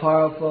become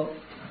all-powerful.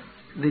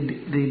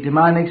 The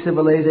demonic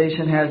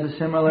civilization has a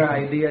similar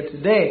idea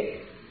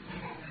today.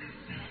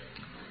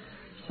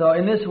 So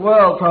in this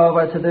world,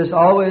 Prabhupada said, there's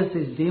always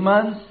these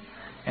demons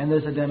and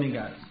there's the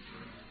demigods.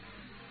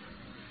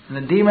 And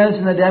the demons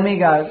and the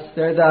demigods,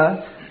 they're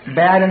the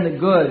bad and the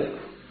good.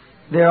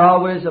 They're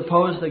always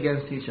opposed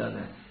against each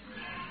other.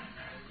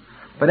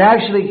 But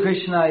actually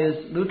Krishna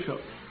is neutral.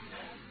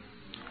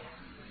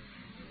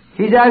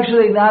 He's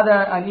actually not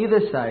on either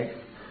side.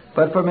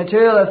 But for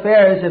material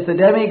affairs, if the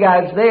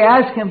demigods, they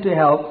ask him to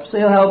help, so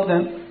he'll help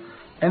them.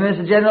 And as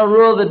a general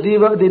rule, the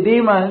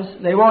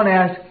demons, they won't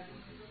ask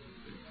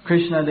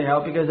Krishna to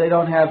help because they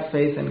don't have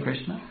faith in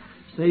Krishna.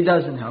 So he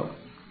doesn't help.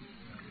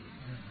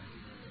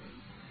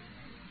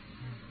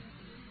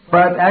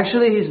 But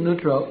actually he's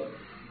neutral.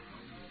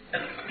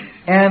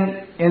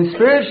 And in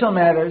spiritual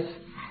matters,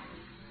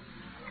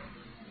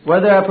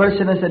 whether a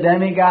person is a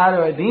demigod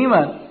or a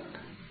demon,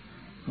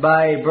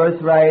 by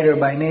birthright or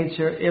by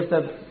nature, if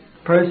the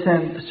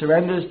person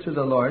surrenders to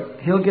the Lord,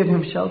 he'll give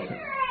him shelter.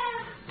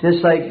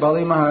 Just like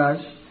Bali Maharaj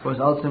was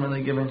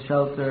ultimately given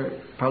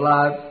shelter,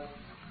 Prahlad,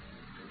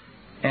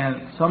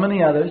 and so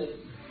many others.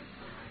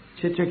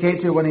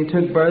 Chitraketu, when he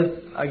took birth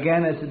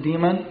again as a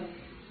demon,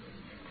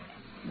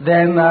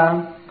 then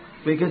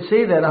we could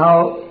see that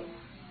how,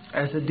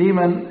 as a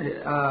demon,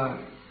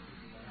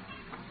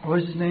 what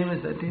was his name?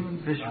 Is that demon?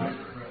 Vishnu?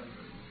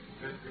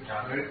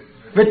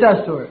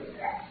 Vritrasur.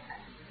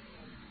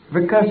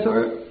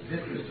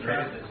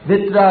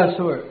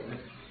 Vitrasur.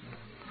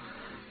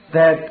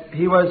 That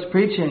he was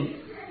preaching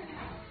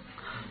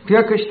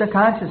pure Krishna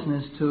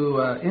consciousness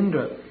to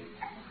Indra.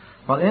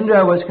 While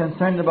Indra was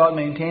concerned about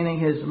maintaining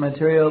his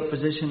material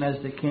position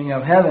as the king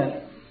of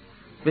heaven,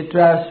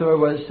 Vitrasur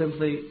was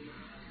simply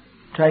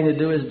trying to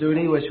do his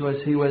duty, which was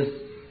he was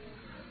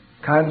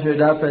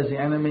conjured up as the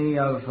enemy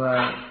of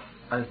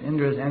as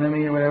Indra's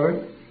enemy or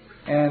whatever,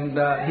 and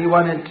he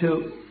wanted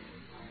to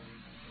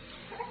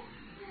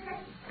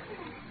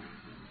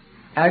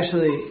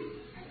actually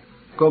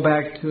go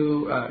back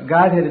to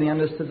Godhead, and he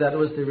understood that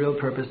was the real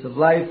purpose of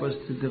life, was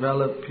to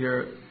develop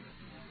pure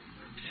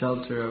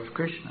shelter of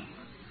Krishna.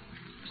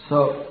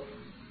 So,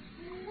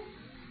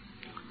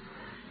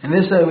 in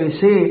this way we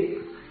see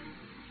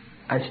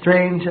a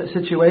strange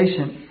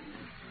situation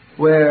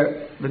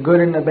where the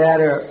good and the bad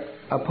are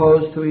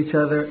opposed to each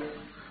other.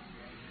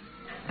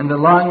 In the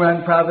long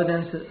run,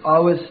 providence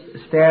always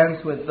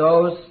stands with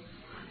those,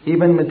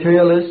 even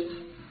materialists,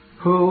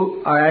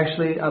 who are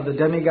actually of the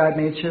demigod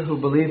nature, who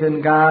believe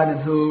in God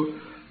and who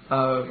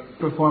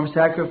perform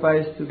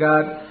sacrifice to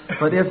God.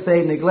 But if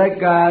they neglect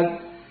God,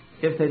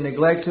 if they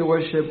neglect to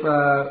worship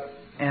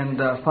and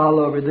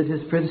follow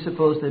religious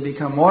principles, they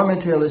become more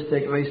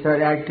materialistic, they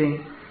start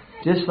acting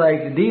just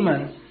like the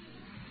demons.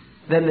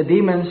 Then the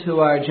demons, who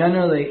are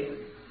generally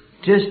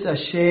just a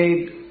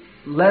shade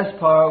less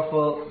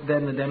powerful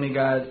than the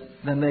demigods,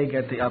 then they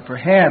get the upper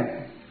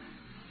hand.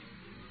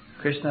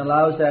 Krishna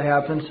allows that to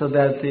happen so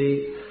that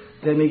the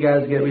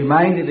demigods get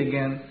reminded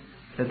again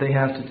that they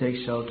have to take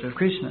shelter of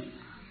Krishna.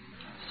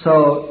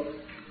 So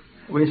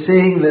we're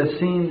seeing the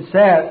scene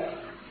set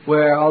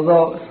where,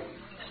 although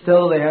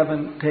still they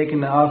haven't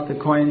taken off the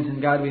coins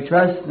in God we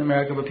trust in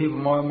America, but people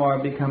more and more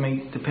are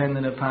becoming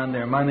dependent upon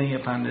their money,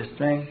 upon their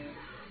strength.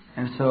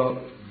 And so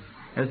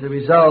as a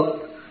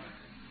result,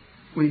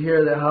 we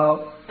hear that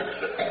how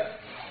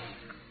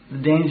the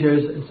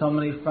dangers in so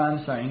many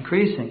fronts are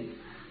increasing.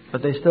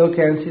 But they still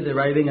can't see the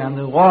writing on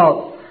the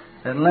wall.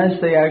 Unless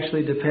they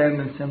actually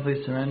depend and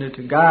simply surrender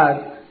to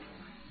God,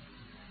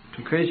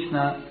 to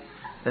Krishna,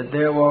 that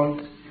they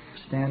won't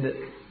stand it,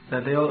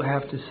 that they'll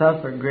have to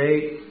suffer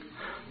great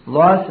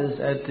losses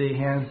at the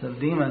hands of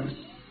demons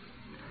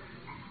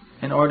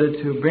in order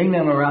to bring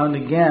them around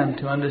again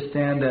to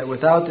understand that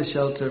without the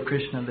shelter of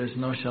Krishna there's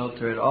no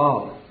shelter at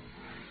all.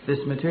 This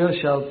material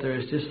shelter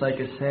is just like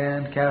a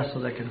sand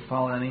castle that can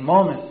fall at any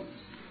moment.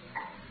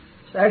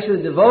 So actually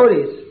the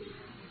devotees,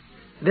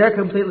 they're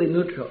completely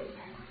neutral.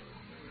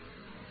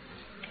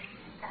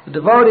 The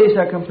devotees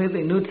are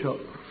completely neutral.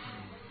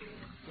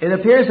 It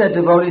appears that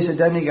devotees are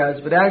demigods,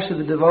 but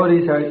actually the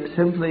devotees are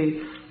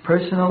simply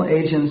personal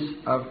agents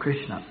of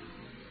Krishna.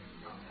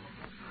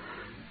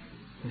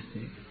 You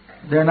see,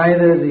 they're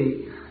neither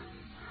the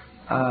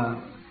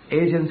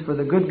agents for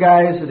the good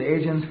guys or the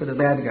agents for the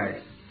bad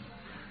guys.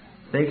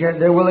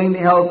 They're willing to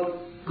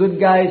help good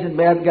guys and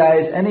bad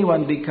guys,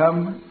 anyone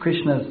become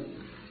Krishna's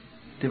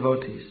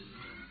devotees.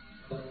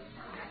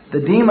 The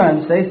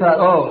demons, they thought,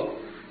 oh,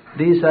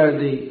 these are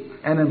the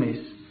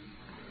enemies.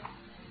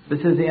 This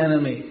is the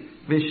enemy,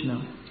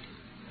 Vishnu,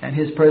 and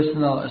his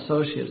personal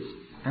associates.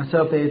 And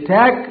so if they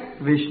attack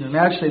Vishnu,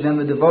 naturally then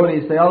the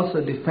devotees, they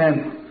also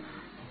defend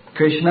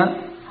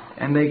Krishna,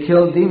 and they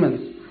kill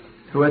demons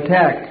who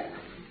attack.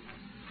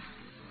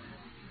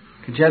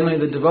 Generally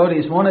the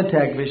devotees won't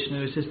attack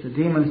Vishnu, it's just the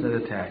demons that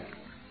attack.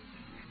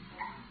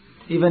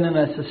 Even in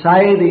a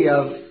society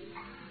of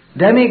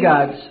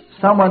demigods,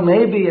 someone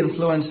may be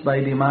influenced by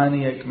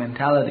demoniac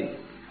mentality.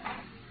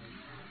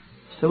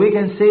 So we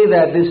can see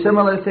that these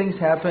similar things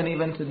happen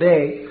even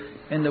today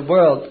in the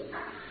world.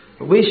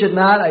 We should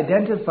not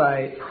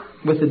identify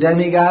with the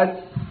demigods,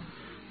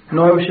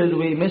 nor should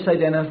we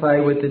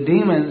misidentify with the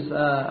demons.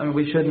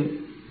 We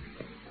shouldn't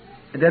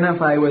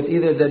identify with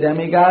either the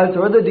demigods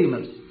or the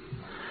demons.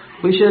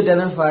 We should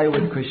identify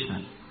with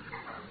Krishna.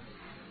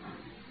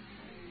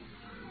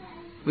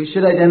 We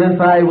should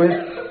identify with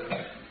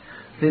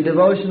the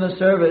devotional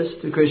service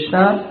to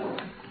Krishna,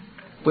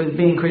 with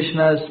being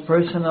Krishna's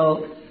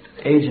personal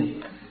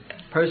agent,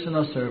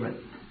 personal servant.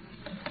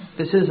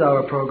 This is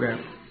our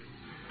program.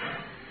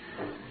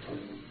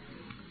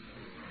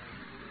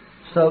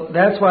 So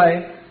that's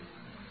why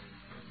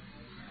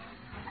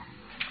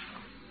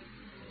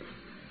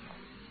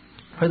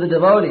for the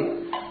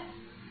devotee,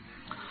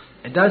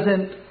 it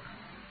doesn't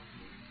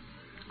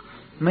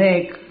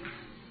make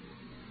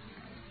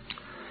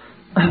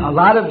a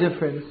lot of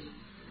difference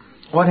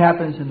what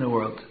happens in the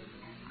world.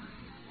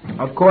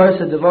 Of course,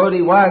 a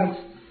devotee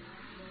wants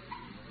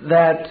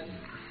that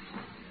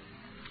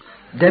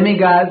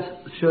demigods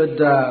should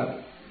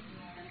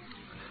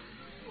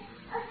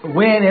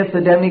win if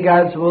the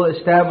demigods will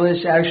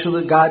establish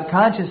actual God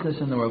consciousness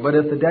in the world. But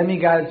if the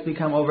demigods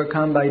become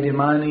overcome by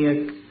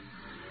demoniac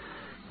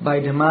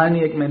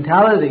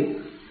mentality,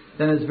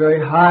 then it's very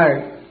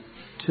hard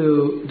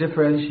to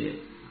differentiate.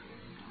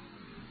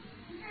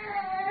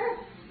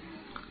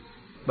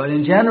 But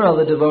in general,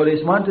 the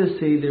devotees want to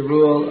see the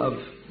rule of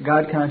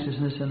God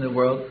consciousness in the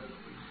world.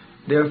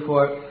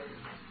 Therefore,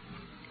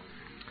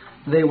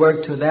 they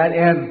work to that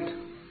end,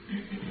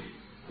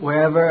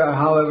 wherever or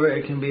however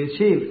it can be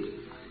achieved.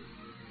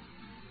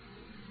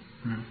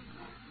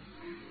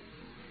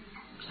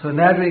 So in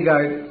that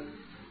regard,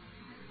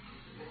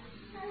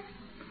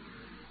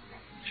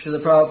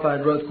 Srila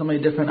Prabhupada wrote so many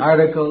different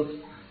articles,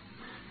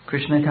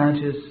 Krishna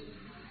conscious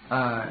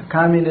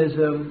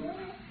communism.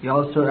 He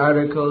also wrote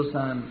articles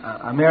on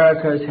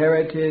America's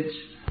heritage,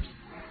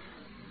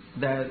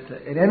 that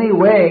in any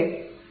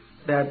way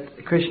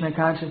that Krishna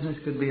consciousness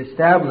could be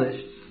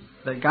established,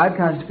 that God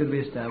consciousness could be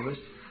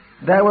established,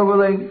 that we're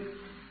willing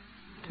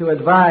to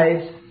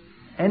advise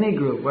any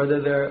group,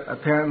 whether they're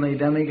apparently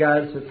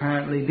demigods or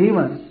apparently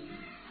demons,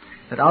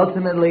 that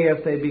ultimately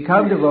if they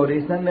become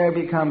devotees, then they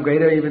become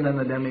greater even than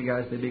the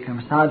demigods, they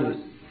become sadhus.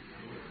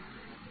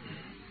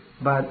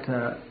 But,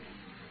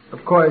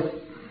 of course,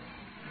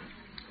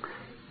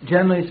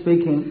 generally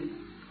speaking,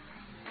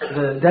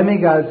 the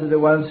demigods are the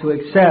ones who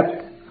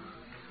accept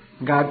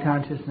God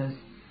consciousness,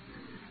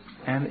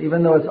 and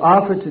even though it's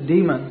offered to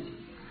demons,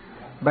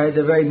 by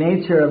the very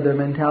nature of their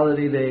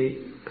mentality they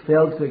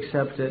fail to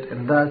accept it,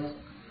 and thus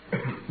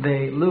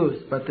they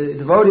lose. But the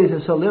devotees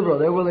are so liberal,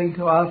 they're willing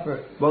to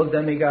offer both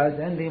demigods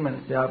and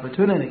demons the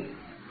opportunity.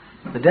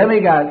 The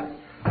demigods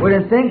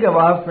wouldn't think of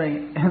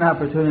offering an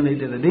opportunity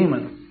to the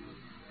demons,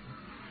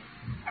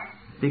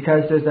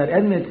 because there's that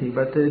enmity,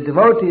 but the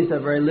devotees are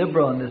very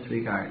liberal in this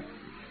regard.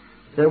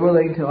 They're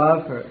willing to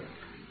offer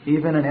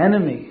even an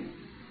enemy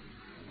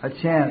a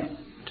chance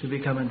to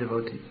become a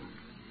devotee.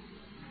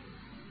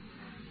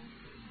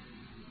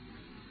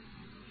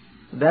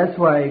 That's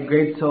why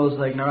great souls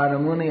like Narada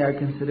Muni are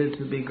considered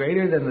to be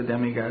greater than the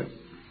demigods,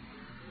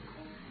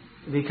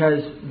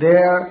 because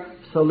they're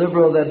so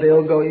liberal that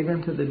they'll go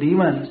even to the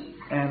demons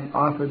and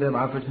offer them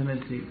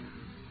opportunity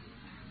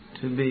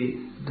to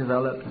be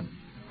developed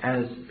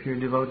as pure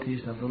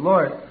devotees of the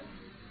Lord.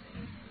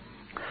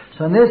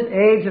 So in this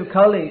age of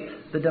Kali,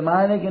 the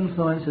demonic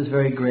influence is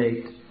very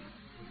great.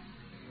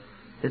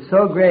 It's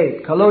so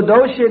great.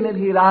 Kalodosha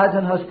nidhi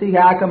rajan hasti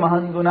yaka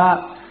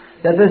mahanguna.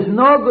 That there's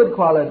no good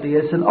quality.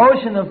 It's an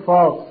ocean of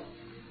faults.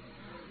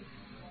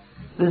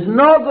 There's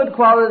no good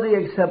quality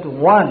except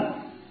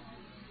one.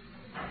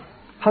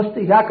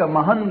 Hasti yaka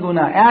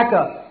mahanguna.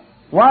 Aka.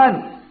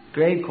 One.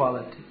 Great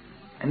quality.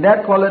 And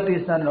that quality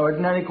is not an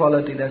ordinary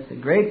quality. That's a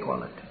great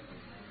quality.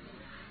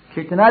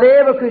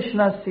 Kirtanareva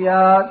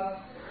Krishnasya.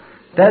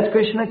 That's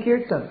Krishna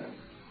Kirtan.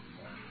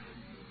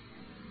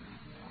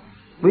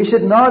 We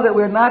should know that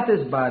we're not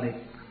this body.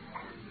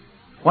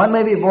 One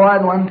may be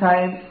born one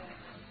time,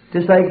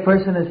 just like a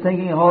person is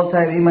thinking the whole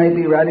time he might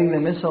be riding the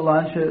missile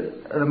launcher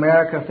in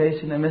America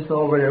facing the missile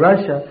over to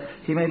Russia.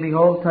 He may be the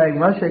whole time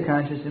Russia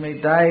conscious. He may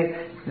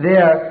die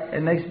there,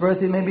 and next birth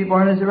he may be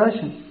born as a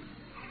Russian.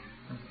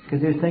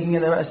 Because he was thinking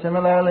of the,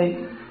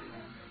 similarly,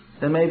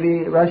 there may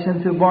be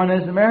Russians who are born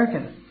as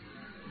Americans,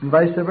 and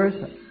vice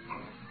versa.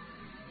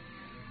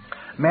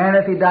 Man,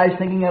 if he dies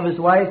thinking of his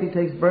wife, he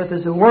takes birth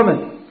as a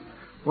woman.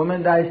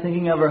 Woman dies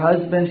thinking of her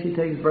husband, she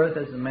takes birth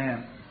as a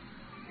man.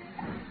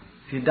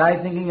 If you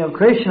die thinking of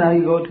Krishna,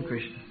 you go to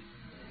Krishna.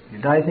 If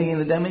you die thinking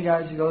of the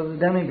demigods, you go to the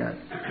demigods.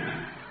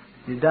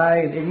 If you die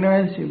in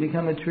ignorance, you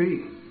become a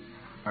tree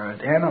or an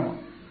animal.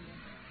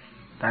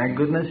 Die in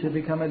goodness, you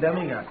become a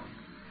demigod.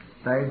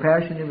 Die in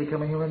passion, you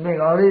become a human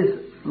being. All these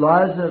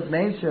laws of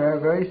nature are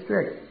very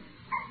strict.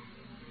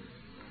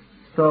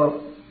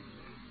 So,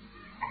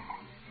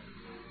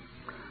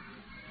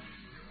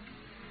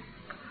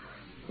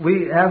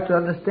 we have to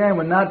understand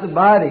we're not the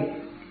body.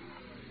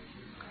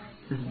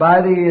 This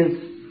body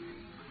is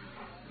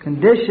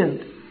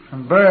conditioned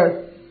from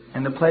birth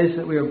in the place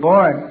that we are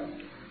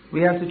born.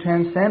 We have to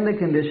transcend the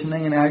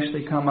conditioning and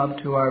actually come up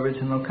to our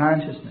original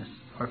consciousness,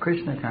 or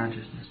Krishna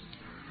consciousness.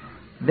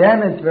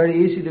 Then it's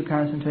very easy to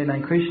concentrate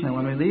on Krishna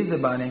when we leave the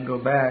body and go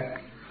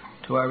back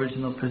to our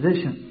original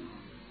position.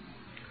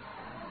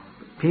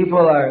 People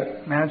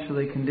are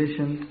naturally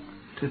conditioned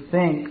to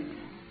think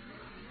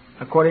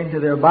according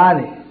to their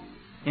body.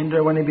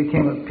 Indra, when he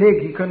became a pig,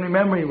 he couldn't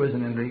remember he was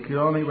an Indra. He could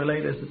only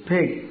relate as a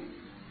pig.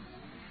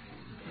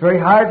 It's very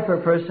hard for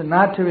a person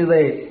not to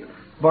relate.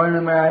 Born in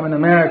America, I'm an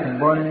American.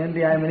 Born in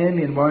India, I'm an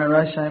Indian. Born in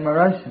Russia, I'm a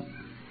Russian.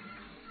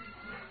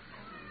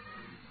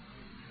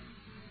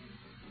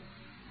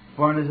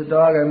 Born as a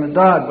dog, I'm a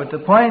dog. But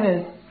the point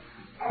is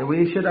that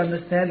we should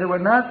understand that we're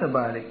not the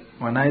body.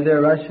 We're neither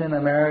Russian,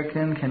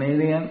 American,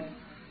 Canadian.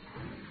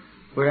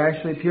 We're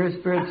actually pure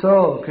spirit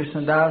soul.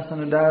 Krishna Das,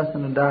 Anudas,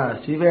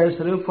 Anudas. Jiva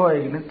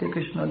Sarupoy, Nitya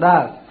Krishna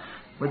Das.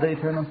 We're the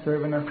eternal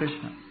servant of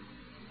Krishna.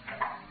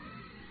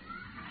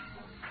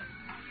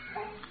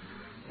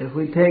 If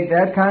we take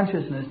that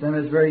consciousness, then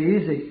it's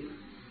very easy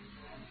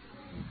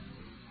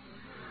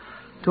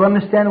to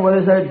understand what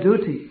is our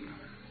duty,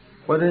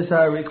 what is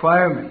our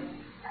requirement.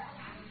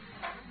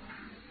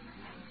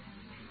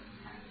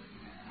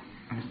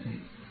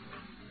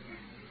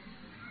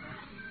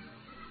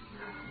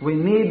 We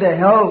need the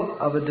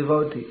help of a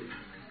devotee.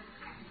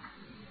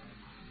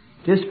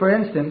 Just for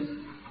instance,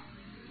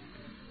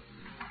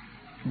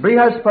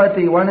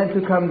 Brihaspati wanted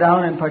to come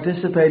down and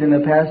participate in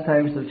the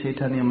pastimes of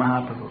Chaitanya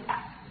Mahaprabhu.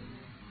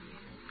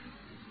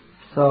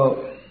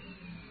 So,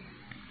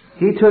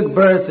 he took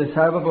birth as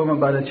Sarvabhauma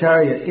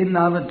Bhattacharya in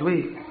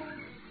Navadvip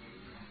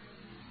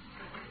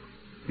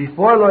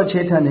before Lord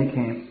Chaitanya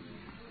came.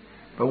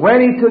 But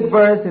when he took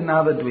birth in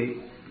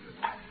Navadvip,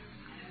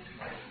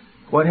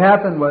 what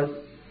happened was,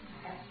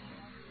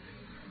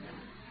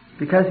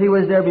 because he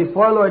was there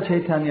before Lord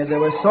Chaitanya, there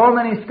were so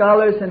many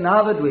scholars in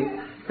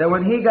Navadvip that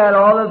when he got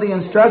all of the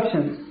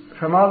instructions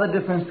from all the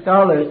different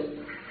scholars,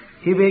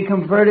 he became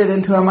converted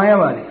into a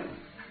Mayavadi.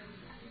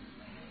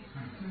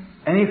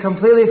 And he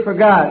completely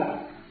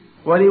forgot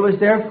what he was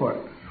there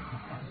for.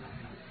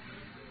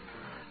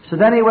 So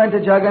then he went to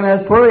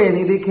Jagannath Puri and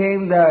he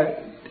became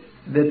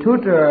the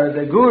tutor, or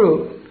the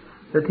guru,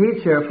 the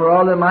teacher for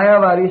all the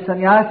Mayavadi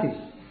sannyasis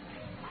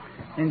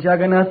in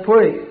Jagannath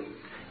Puri.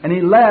 And he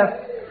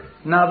left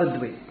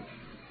Navadvip.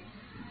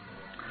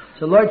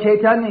 So Lord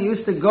Chaitanya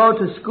used to go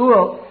to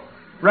school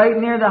right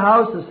near the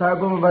house of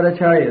Sarvabhauma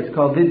Bhattacharya. It's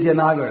called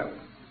Vidyanagara.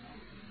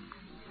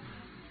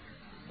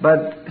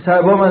 But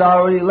Sarvabhauma had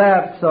already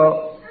left,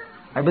 so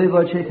I believe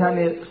Lord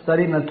Chaitanya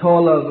studied in the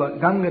toll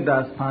of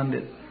Gangadas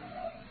Pandit,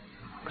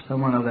 or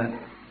someone of that.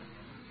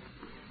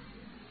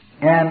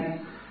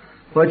 And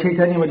Lord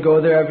Chaitanya would go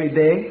there every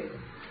day,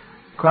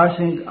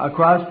 crossing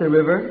across the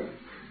river,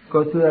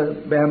 go through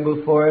the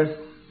bamboo forest,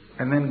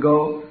 and then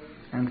go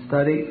and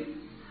study.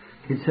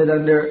 He'd sit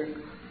under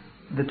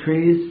the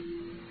trees.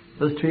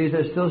 Those trees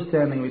are still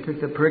standing. We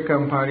took the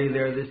Parikram party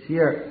there this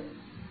year.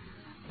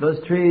 Those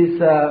trees,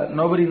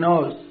 nobody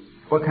knows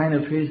what kind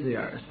of trees they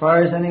are. As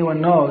far as anyone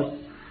knows,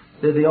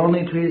 they're the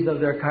only trees of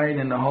their kind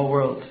in the whole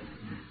world.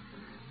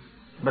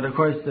 But of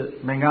course the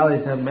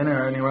Bengalis haven't been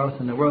there anywhere else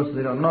in the world, so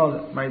they don't know.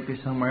 That might be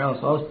somewhere else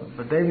also.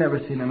 But they've never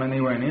seen them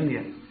anywhere in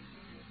India.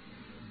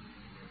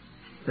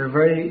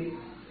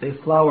 They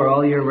flower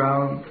all year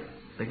round.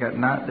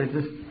 They're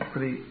just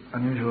pretty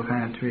unusual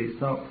kind of trees.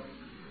 So,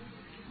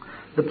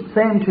 the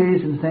same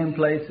trees in the same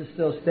place is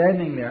still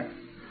standing there.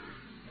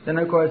 Then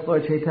of course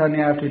Lord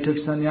Chaitanya, after he took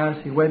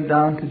sannyas, he went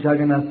down to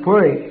Jagannath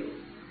Puri,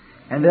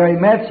 and there he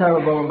met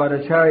Sarvabhauma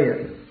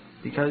Bhattacharya,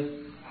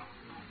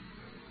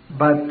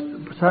 but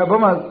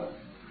Sarvabhauma,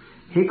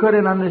 he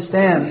couldn't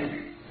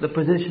understand the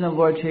position of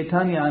Lord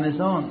Chaitanya on his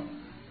own.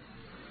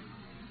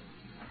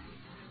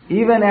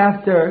 Even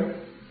after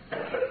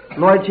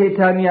Lord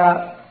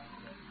Chaitanya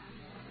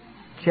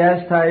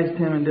chastised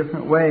him in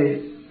different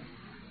ways,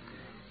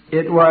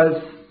 it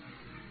was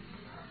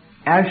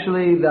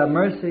actually the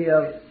mercy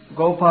of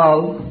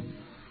Gopalacharya,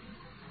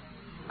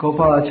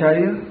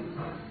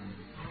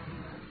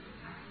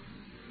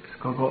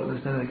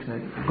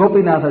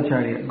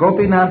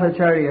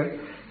 Gopinathacharya,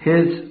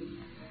 his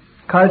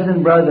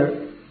cousin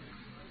brother,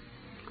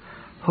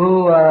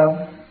 who,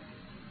 or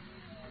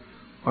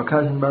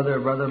cousin brother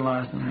or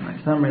brother-in-law, something like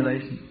some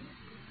relation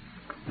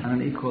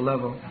on an equal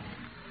level,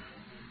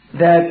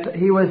 that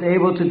he was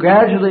able to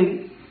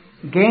gradually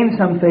gain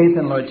some faith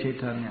in Lord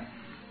Chaitanya.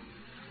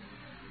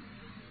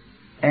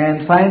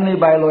 And finally,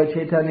 by Lord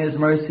Chaitanya's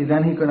mercy,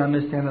 then he could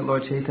understand that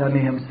Lord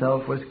Chaitanya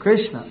himself was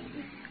Krishna.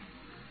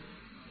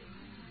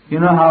 You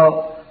know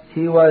how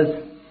he was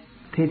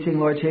teaching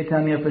Lord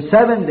Chaitanya for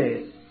 7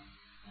 days,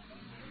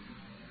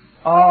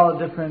 all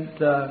different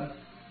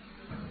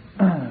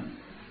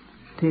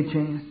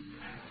teachings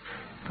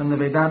from the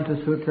Vedanta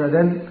Sutra.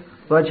 Then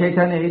Lord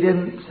Chaitanya, he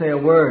didn't say a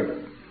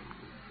word.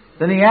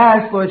 Then he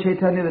asked Lord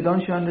Chaitanya, that,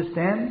 don't you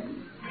understand?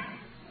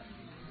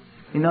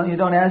 You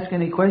don't ask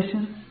any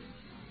questions?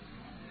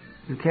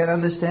 You can't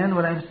understand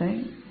what I'm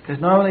saying?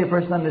 Because normally a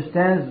person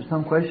understands if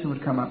some question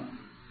would come up.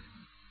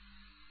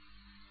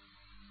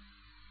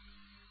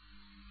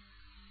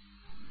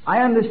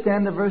 I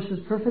understand the verses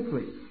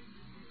perfectly.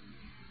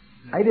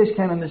 I just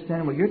can't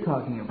understand what you're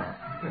talking about.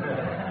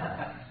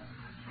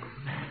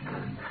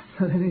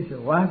 So then he said,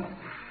 what?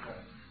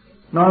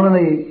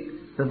 Normally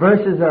the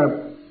verses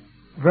are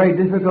very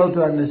difficult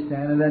to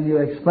understand, and then you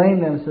explain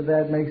them so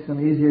that makes them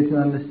easier to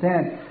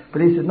understand.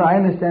 But he said, no, I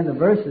understand the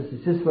verses.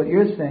 It's just what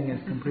you're saying is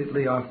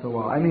completely off the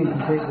wall. I mean,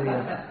 completely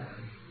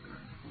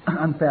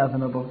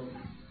unfathomable.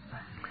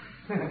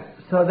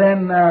 So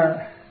then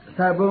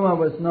Sarvabhauma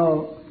was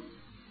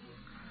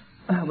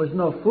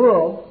no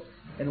fool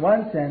in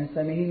one sense.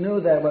 I mean, he knew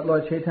that what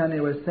Lord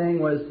Chaitanya was saying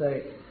was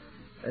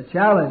a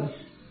challenge.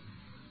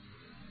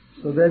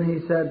 So then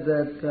he said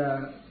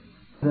that,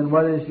 then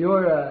what is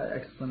your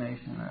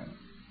explanation?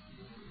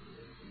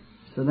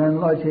 So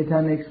then Lord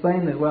Chaitanya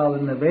explained that, well,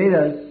 in the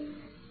Vedas,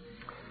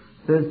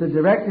 there's the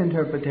direct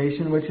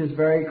interpretation, which is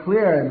very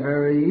clear and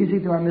very easy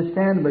to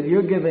understand, but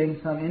you're giving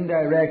some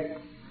indirect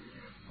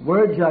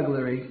word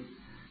jugglery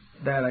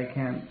that I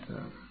can't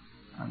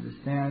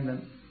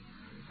understand.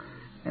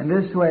 And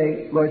this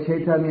way, Lord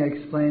Chaitanya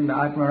explained the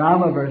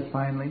Atmarama verse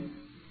finally,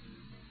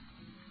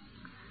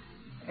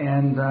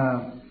 and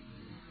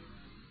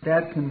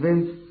that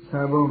convinced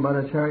Sarvabhauma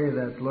Bhattacharya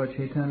that Lord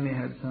Chaitanya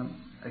had some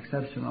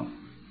exceptional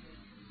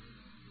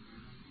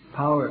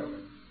power.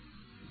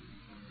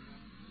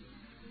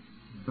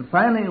 But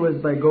finally it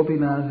was by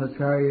Gopinath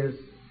Acharya's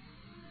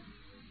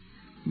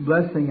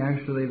blessing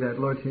actually that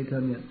Lord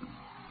Chaitanya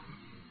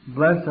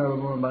blessed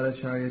Sarvabhauma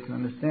Bhattacharya to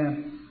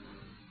understand.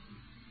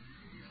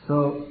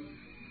 So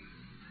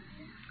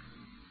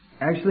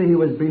actually he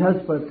was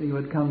Brihaspati, he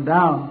would come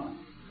down,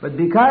 but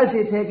because he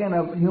had taken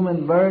a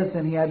human birth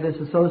and he had this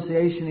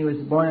association, he was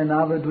born in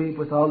Navadvip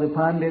with all the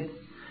Pandits,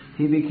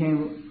 he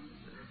became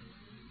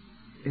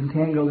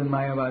entangled in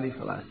Mayavadi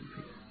philosophy.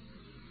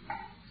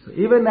 So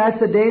even that's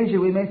a danger.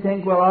 We may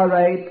think, well, all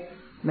right,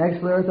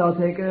 next birth I'll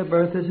take a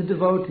birth as a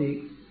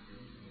devotee.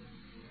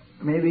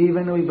 Maybe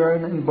even we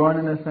born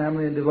in a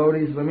family of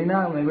devotees, but maybe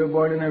not. Maybe we're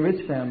born in a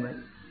rich family.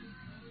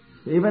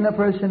 So even a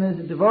person is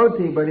a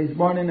devotee, but he's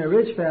born in a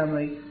rich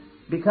family,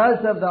 because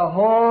of the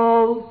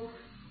whole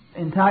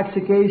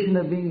intoxication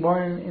of being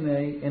born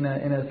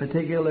in a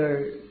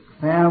particular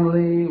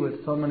family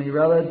with so many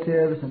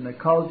relatives and the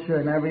culture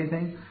and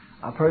everything,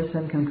 a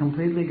person can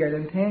completely get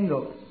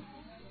entangled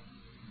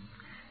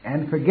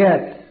and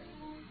forget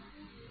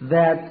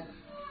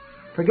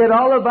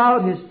all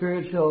about his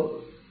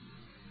spiritual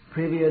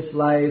previous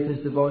life, his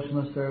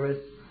devotional service.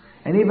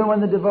 And even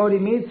when the devotee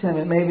meets him,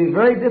 it may be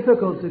very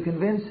difficult to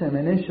convince him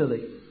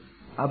initially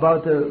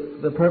about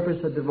the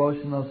purpose of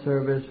devotional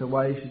service or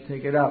why he should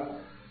take it up,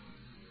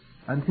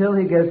 until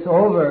he gets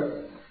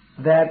over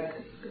that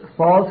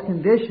false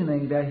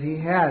conditioning that he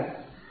had.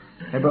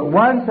 But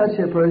once such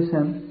a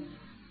person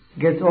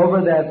gets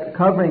over that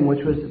covering,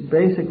 which was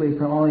basically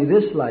from only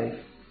this life,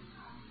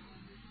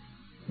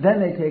 then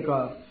they take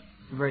off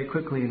very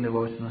quickly in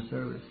devotional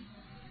service.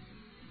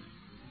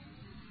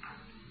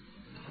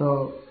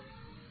 So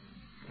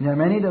there are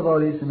many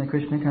devotees in the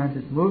Krishna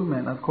conscious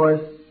movement. Of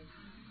course,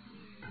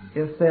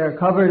 if they're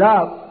covered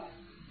up,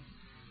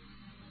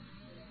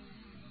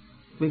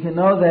 we can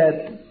know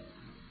that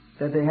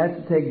they had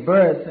to take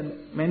birth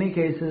in many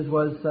cases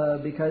was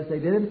because they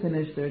didn't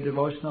finish their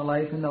devotional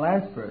life in the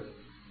last birth.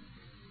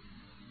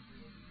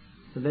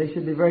 So they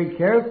should be very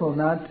careful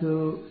not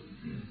to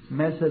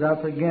mess it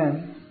up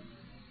again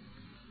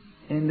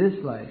in this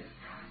life.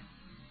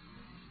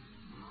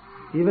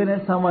 Even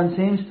if someone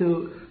seems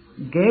to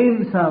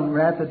gain some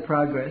rapid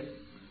progress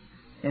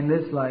in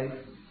this life,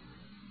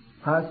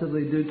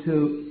 possibly due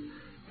to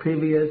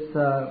previous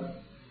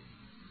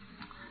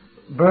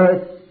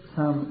birth,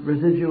 some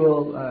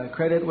residual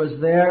credit was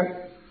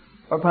there,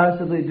 or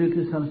possibly due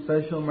to some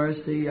special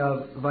mercy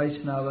of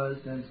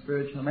Vaishnavas and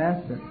spiritual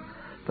masters.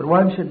 But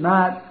one should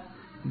not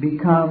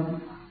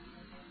become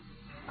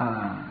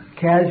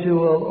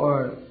casual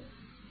or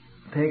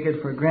take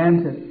it for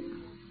granted.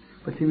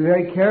 But to be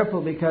very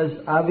careful, because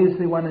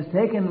obviously one has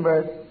taken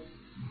birth,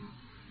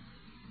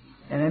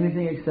 and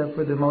anything except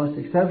for the most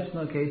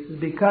exceptional cases,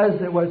 because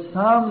there was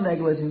some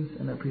negligence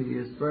in a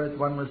previous birth,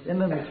 one was in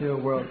the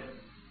material world.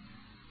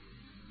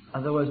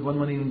 Otherwise one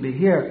wouldn't even be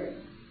here.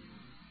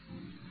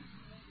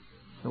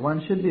 So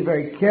one should be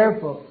very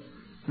careful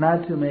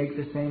not to make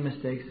the same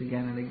mistakes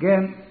again and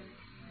again,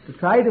 to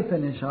try to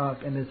finish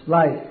off in this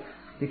life.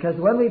 Because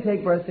when we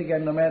take birth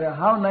again, no matter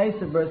how nice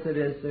a birth it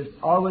is, there's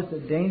always a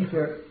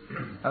danger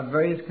of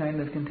various kinds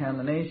of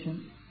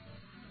contamination.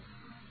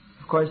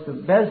 Of course, the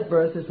best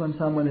birth is when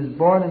someone is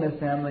born in a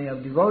family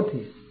of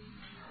devotees.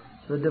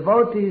 So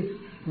devotees,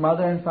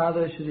 mother and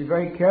father, should be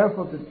very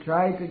careful to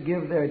try to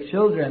give their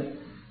children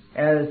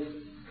as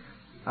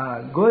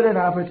good an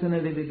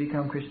opportunity to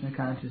become Krishna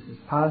conscious as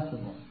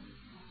possible,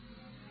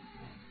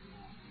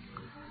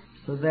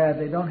 so that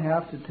they don't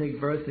have to take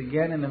birth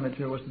again in the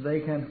material world, so they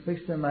can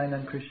fix their mind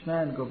on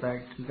Krishna and go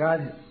back to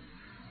Godhead.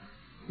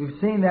 We've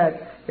seen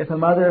that if a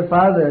mother or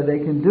father, they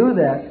can do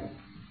that,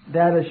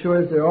 that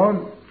assures their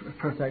own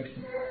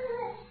perfection.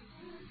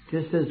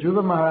 Just as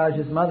Dhruva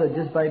Maharaj's mother,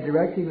 just by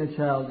directing the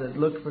child that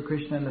looked for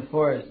Krishna in the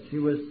forest, she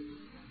was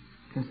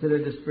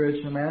considered the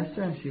spiritual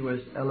master, and she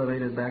was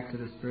elevated back to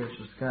the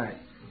spiritual sky,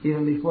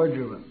 even before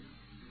Dhruva.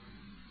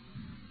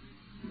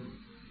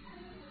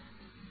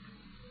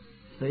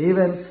 So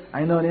even,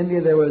 I know in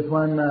India there was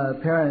one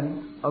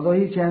parent, although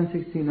he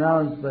chanted 16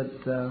 rounds, but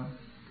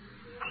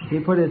he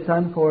put his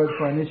son forward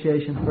for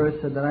initiation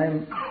first, said that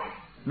I'm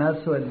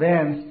not so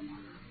advanced,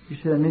 you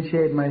should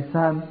initiate my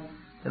son.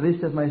 At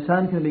least if my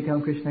son can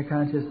become Krishna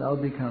conscious, I'll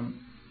become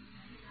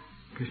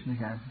Krishna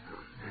conscious.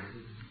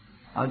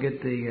 I'll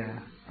get the,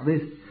 at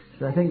least,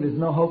 so I think there's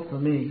no hope for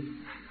me.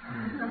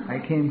 I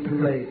came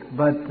too late,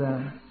 but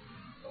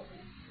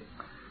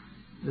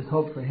there's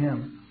hope for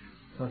him.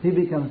 So if he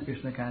becomes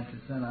Krishna conscious,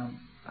 then I'm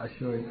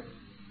assured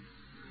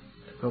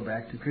to go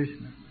back to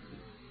Krishna.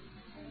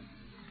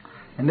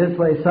 And this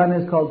way, son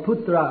is called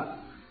Putra,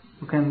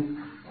 who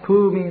can,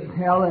 Pu means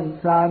hell and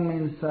San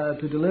means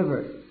to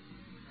deliver.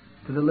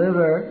 To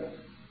deliver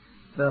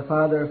the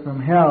father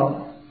from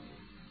hell,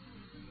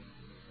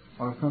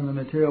 or from the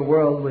material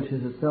world, which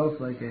is itself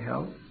like a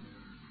hell,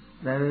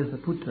 that is the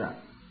Putra.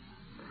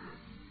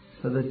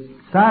 So the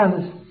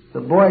sons,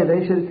 the boy,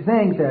 they should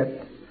think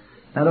that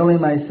not only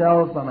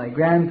myself, but my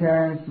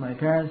grandparents, my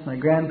parents, my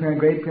grandparent,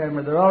 great-grandparents,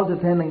 but they're all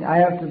depending. I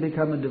have to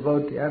become a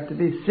devotee. I have to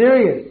be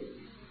serious.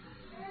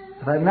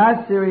 If I'm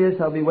not serious,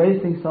 I'll be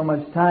wasting so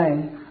much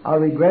time. I'll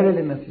regret it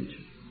in the future.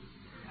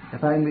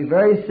 If I can be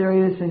very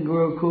serious in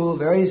Gurukul,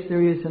 very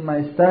serious in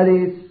my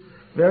studies,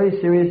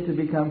 very serious to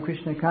become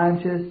Krishna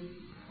conscious,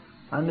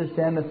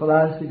 understand the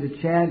philosophy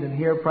to chant and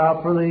hear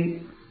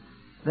properly,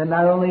 then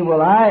not only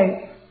will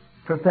I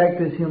perfect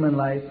this human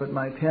life, but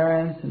my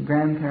parents and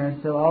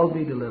grandparents, they'll all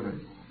be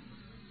delivered.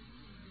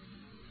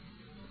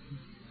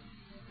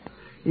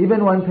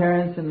 Even one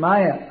parent's in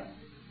Maya,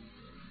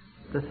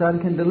 the son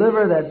can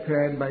deliver that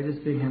parent by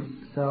just being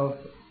himself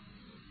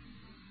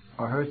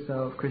or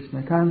herself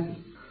Krishna conscious.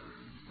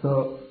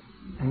 So,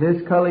 in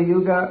this Kali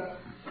Yuga,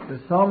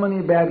 there's so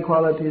many bad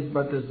qualities,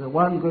 but there's the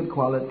one good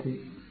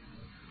quality.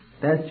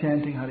 That's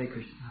chanting Hare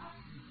Krishna.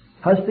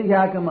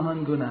 Hastikaka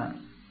Mahan Guna.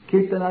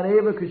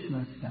 Kirtanareva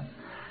Krishnasya.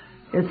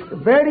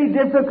 It's very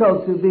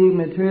difficult to be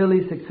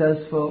materially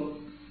successful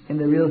in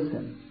the real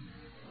sense.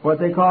 What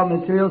they call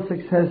material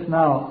success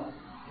now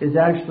is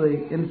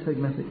actually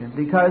insignificant,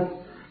 because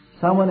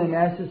someone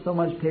amasses so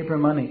much paper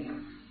money,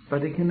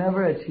 but they can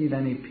never achieve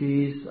any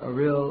peace or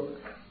real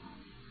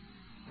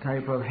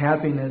type of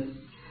happiness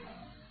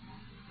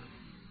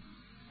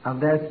of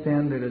that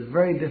standard. Is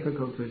very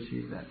difficult to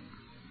achieve that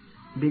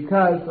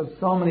because of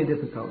so many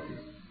difficulties.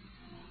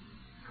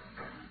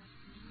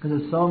 Because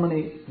there's so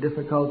many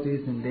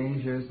difficulties and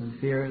dangers and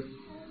fears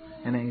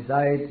and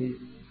anxieties.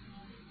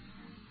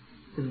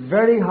 It's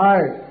very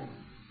hard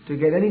to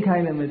get any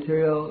kind of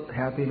material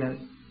happiness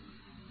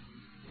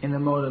in the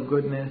mode of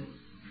goodness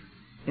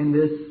in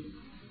this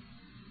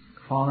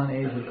fallen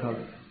age of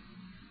Kali.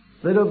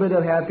 Little bit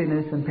of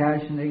happiness and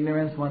passion,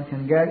 ignorance one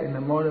can get in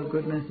the mode of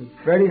goodness. It's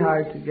very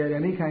hard to get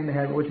any kind of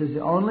happiness, which is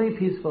the only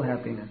peaceful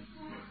happiness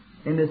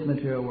in this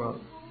material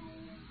world.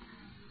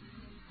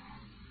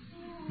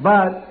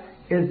 But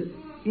it's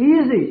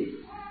easy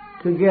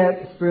to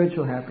get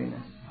spiritual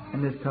happiness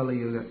in this Kali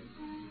Yuga.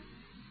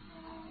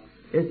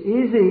 It's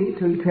easy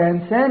to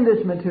transcend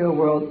this material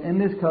world in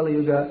this Kali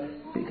Yuga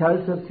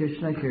because of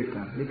Krishna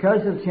Kirtan,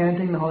 because of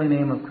chanting the holy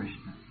name of Krishna.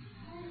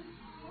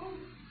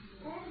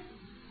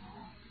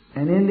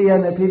 In India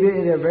and the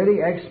people, they're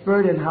very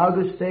expert in how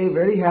to stay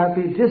very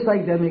happy, just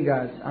like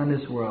demigods on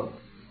this world.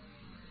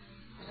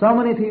 So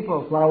many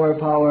people, flower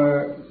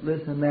power,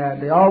 this and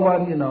that, they all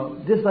want,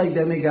 just like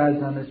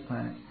demigods on this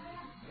planet.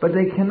 But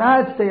they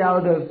cannot stay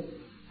out of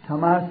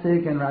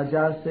tamasic and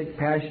rajasic,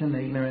 passion,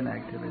 ignorant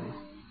activities.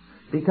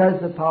 Because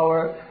the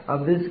power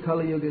of this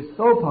Kali Yuga is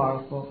so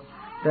powerful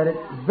that it's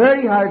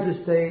very hard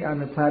to stay on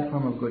the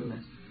platform of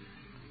goodness.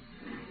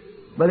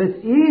 But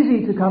it's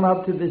easy to come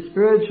up to the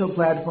spiritual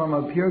platform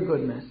of pure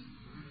goodness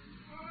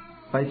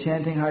by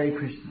chanting Hare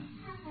Krishna.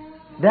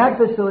 That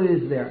facility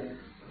is there.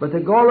 But the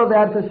goal of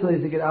that facility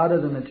is to get out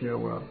of the material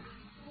world.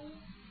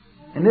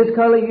 In this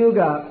Kali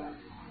Yuga,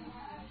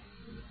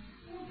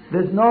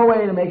 there's no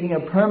way to making a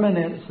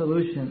permanent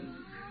solution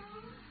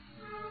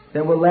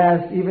that will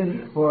last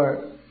even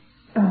for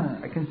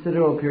a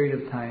considerable period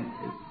of time.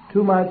 It's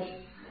too much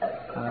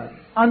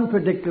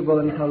unpredictable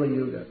in Kali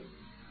Yuga.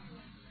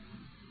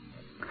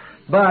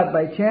 But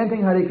by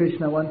chanting Hare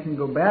Krishna, one can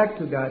go back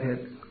to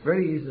Godhead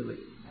very easily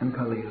in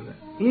Kali Yuga.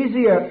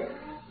 Easier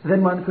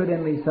than one could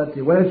in the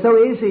Satya. When it's so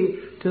easy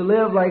to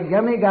live like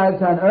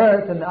demigods on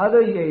earth in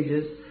other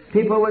ages,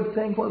 people would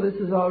think, well, this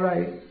is all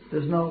right.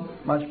 There's no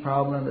much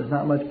problem. There's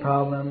not much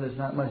problem. There's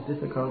not much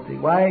difficulty.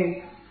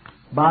 Why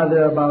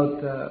bother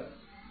about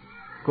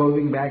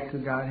going back to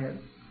Godhead?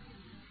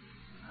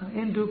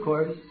 In due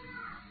course.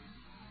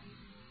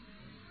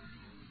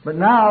 But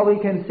now we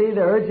can see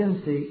the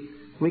urgency.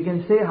 We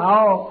can see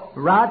how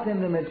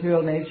rotten the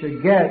material nature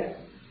gets.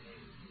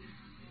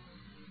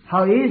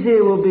 How easy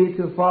it will be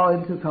to fall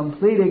into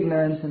complete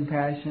ignorance and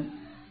passion.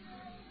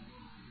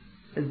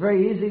 It's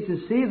very easy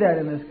to see that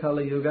in this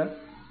Kali Yuga.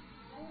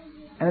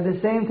 And at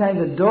the same time,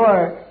 the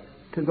door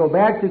to go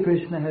back to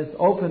Krishna has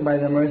opened by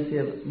the mercy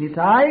of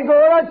Nitai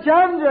Gaura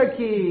Chandra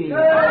Ki.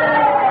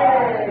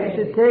 We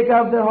should take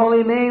up the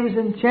holy names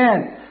and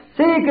chant.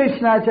 Sri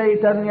Krishna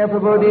Chaitanya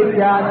Prabhu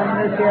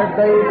Nityananda Sri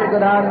Advaita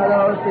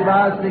Gadadhara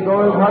Srivasri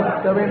Gaur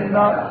Bhakta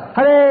Vrinda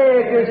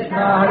Hare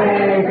Krishna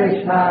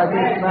Krishna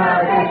Krishna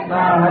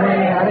Hare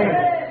Hare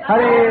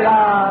Hare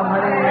Ram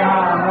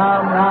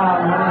Ram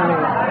Ram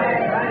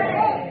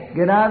Hare.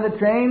 Get on the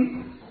train.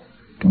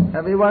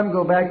 Everyone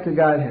go back to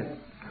Godhead.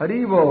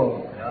 Hari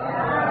Bol.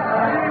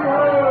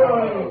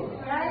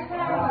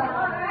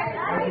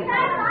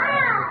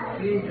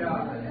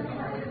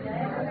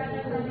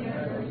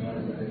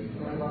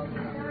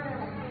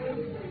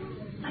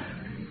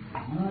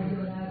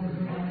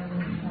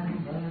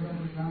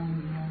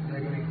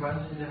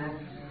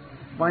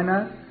 Why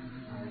not?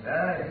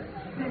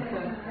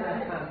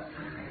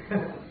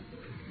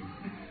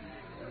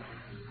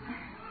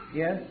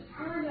 Yes?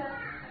 I heard a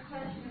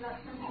question about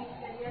something you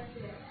said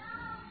yesterday.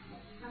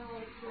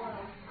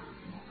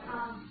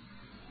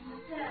 You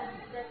said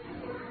that it's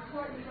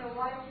important for a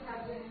wife to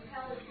have good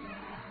intelligence.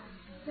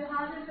 So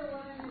how does a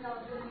woman without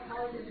good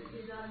intelligence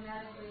is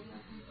automatically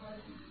less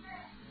intelligent?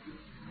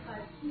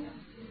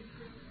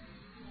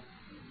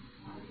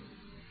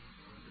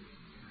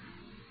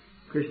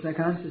 Krishna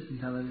conscious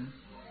intelligence.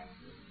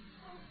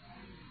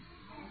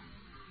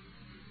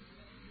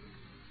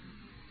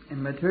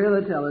 In material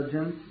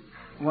intelligence,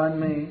 one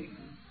may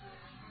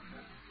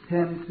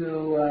tend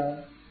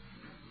to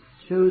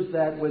choose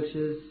that which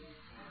is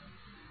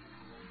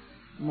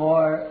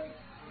more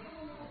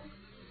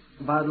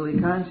bodily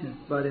conscious.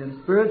 But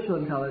in spiritual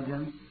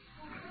intelligence,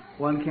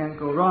 one can't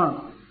go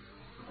wrong.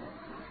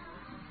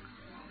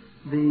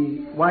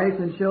 The wife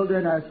and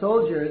children are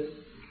soldiers,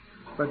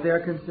 but they're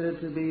considered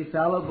to be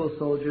fallible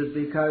soldiers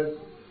because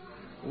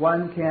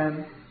one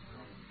can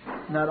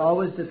not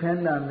always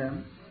depend on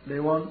them. They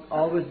won't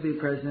always be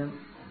present.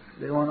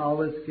 They won't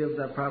always give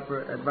the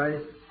proper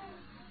advice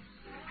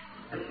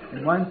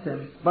in one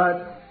sense.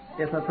 But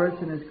if a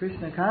person is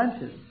Krishna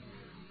conscious,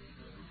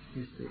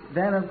 you see,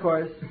 then of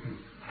course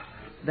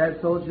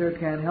that soldier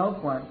can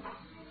help one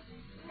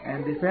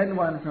and defend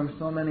one from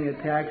so many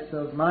attacks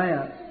of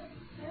Maya.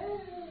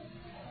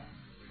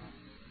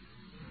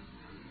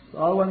 So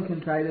all one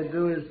can try to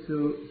do is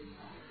to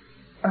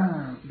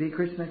be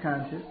Krishna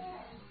conscious,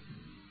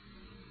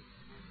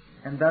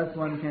 and thus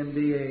one can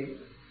be a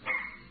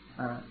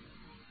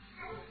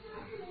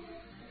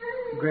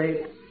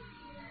great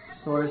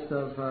source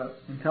of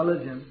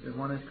intelligence if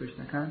one is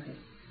Krishna conscious.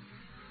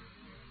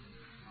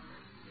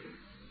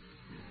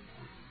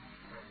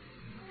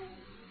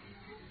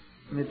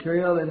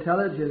 Material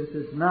intelligence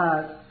is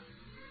not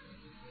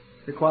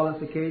the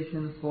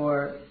qualification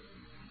for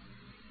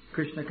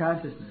Krishna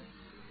consciousness.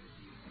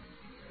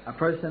 A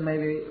person may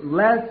be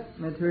less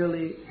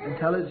materially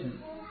intelligent,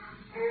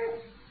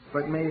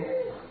 but may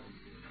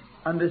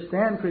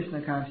understand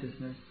Krishna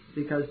consciousness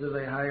because of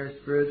a higher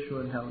spiritual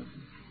intelligence.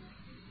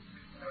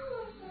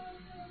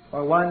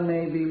 Or one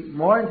may be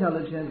more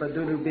intelligent, but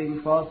due to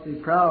being falsely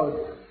proud,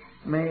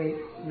 may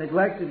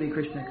neglect to be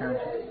Krishna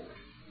conscious.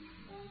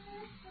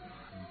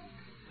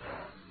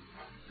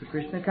 So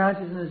Krishna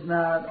consciousness is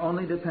not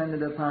only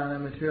dependent upon a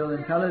material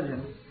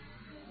intelligence,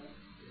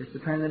 it's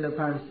dependent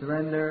upon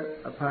surrender,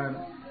 upon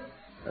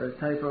a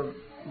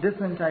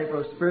different type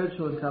of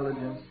spiritual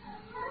intelligence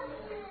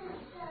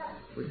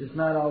which is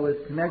not always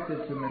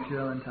connected to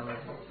material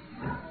intelligence.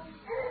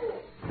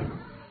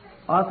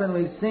 Often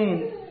we've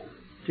seen,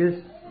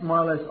 just more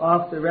or less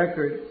off the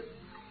record,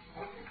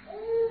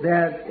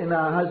 that in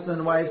a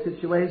husband-wife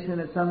situation,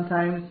 that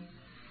sometimes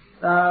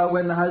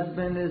when the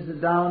husband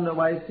is down, the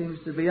wife seems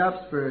to be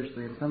up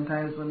spiritually. And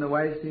sometimes when the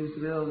wife seems to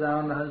be a little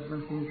down, the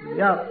husband seems to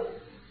be up.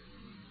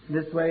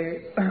 This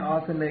way,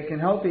 often they can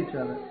help each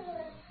other.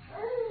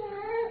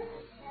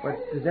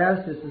 What's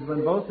disastrous is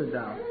when both are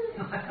down.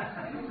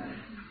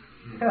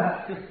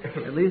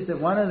 At least if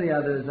one or the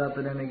other is up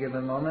at any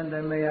given moment,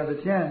 then they have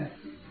a chance.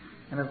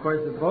 And of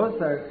course, if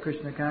both are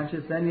Krishna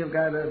conscious, then you've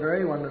got a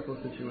very wonderful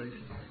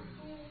situation.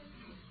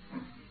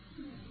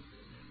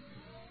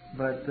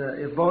 But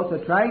if both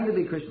are trying to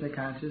be Krishna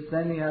conscious,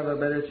 then you have a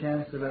better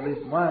chance of at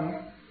least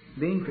one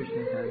being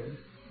Krishna conscious.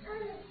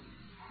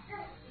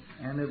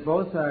 And if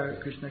both are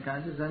Krishna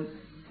conscious, then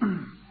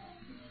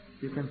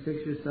you can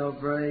fix yourself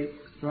very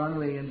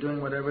strongly in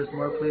doing whatever is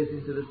more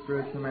pleasing to the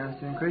spiritual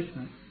master in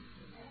Krishna.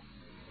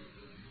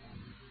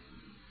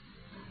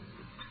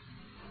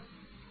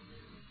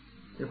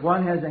 If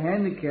one has a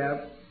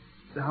handicap,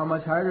 how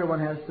much harder one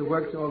has to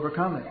work to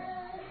overcome it.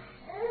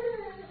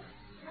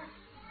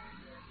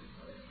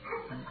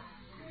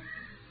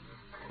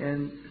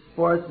 In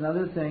sports and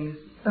other things,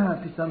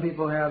 some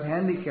people have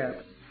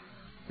handicaps.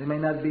 They may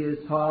not be as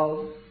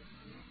tall,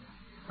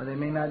 or they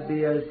may not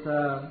be as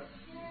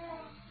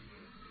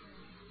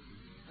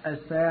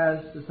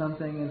fast or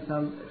something in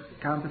some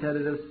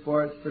competitive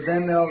sports, but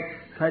then they'll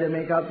try to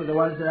make up for the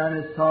ones that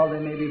aren't as tall. They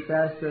may be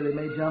faster, they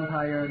may jump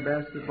higher in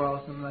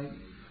basketball, something like that.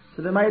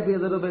 So there might be a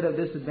little bit of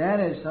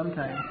disadvantage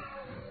sometimes,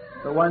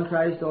 but one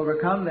tries to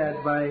overcome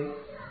that by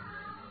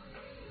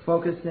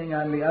focusing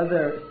on the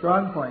other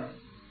strong points.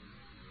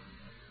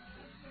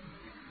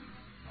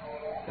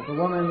 If a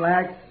woman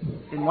lacks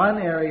in one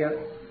area,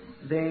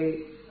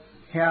 they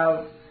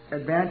have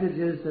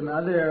advantages in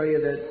another area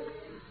that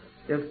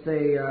if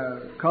they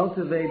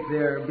cultivate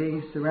their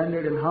being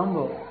surrendered and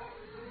humble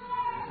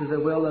to the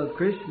will of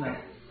Krishna,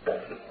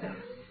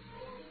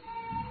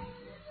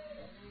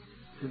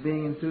 to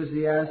being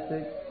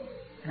enthusiastic,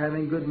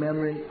 having good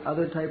memory,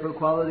 other type of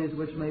qualities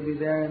which may be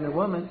there in the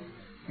woman,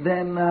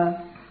 then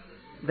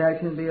that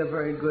can be a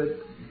very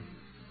good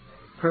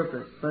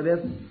purpose. But if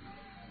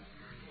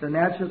the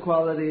natural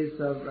qualities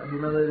of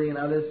humility and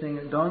other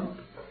things don't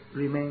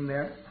remain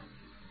there,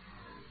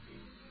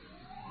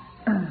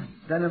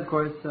 then of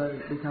course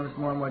it becomes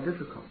more and more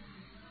difficult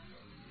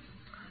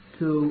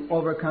to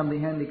overcome the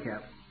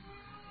handicap.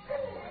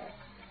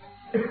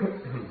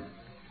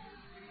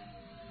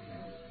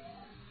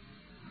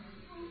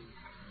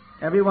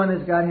 Everyone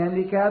has got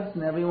handicaps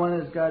and everyone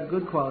has got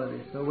good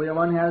qualities. So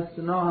one has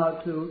to know how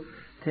to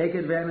take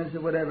advantage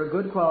of whatever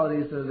good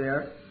qualities are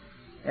there,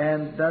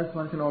 and thus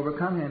one can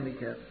overcome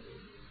handicaps.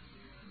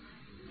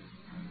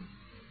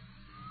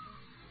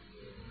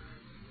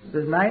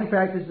 There's 9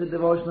 practices of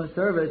devotional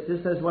service.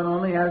 Just as one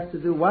only has to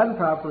do one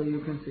properly,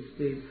 you can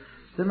succeed.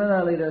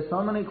 Similarly, there are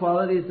so many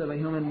qualities of a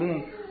human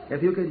being.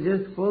 If you can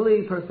just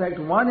fully perfect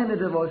one in the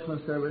devotional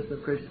service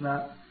of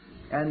Krishna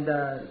and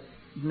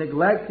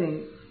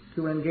neglecting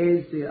to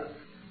engage the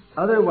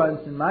other ones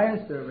in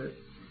Maya service,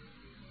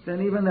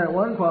 then even that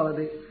one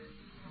quality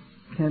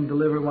can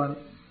deliver one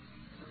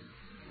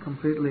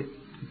completely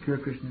to pure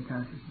Krishna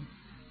consciousness.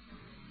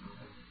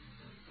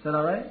 Is that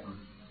all right?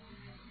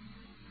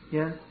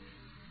 Yes?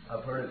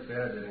 I've heard it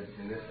said that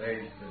in this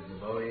age the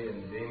devotee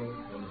and the demons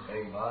are in the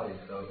same body.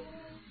 So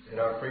in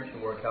our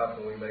preaching work, how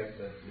can we make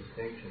the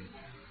distinction?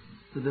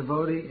 The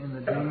devotee and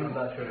the demon? I'm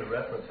not sure the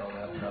reference on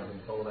that, but I've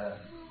been told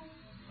that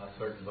by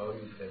certain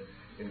devotees that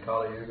in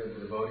Kali Yuga, the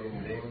devotee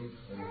and the demons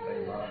are in the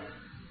same body.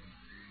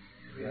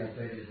 We have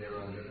stages they were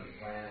on different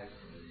planets,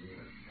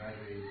 different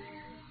countries,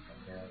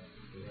 like that.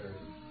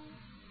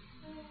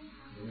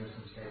 There's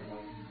some state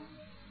like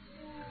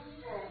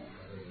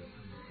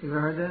You ever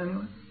heard that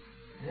anyone?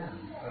 yeah.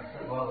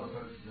 Well,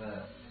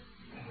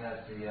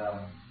 that the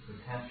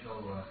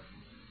potential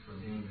for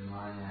being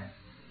divine acts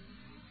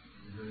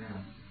is within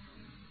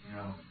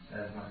us,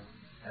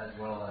 as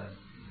well as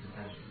the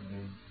potential for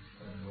being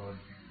the Lord.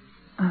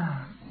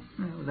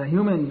 The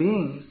human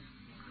beings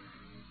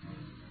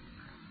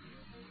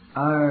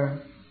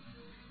are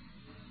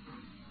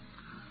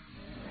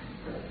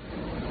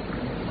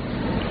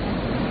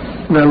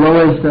the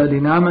lowest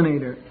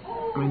denominator.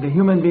 I mean, the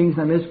human beings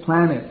on this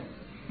planet,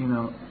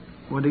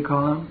 what do you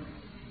call them?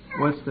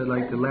 What's the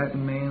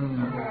Latin name?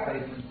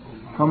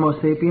 Homo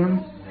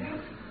sapiens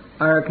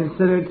are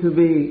considered to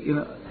be,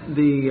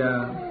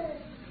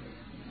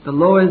 the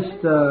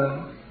lowest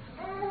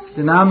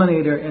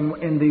denominator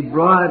in the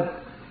broad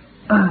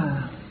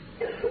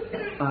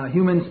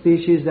human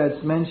species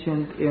that's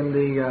mentioned in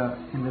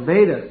the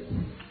Vedas.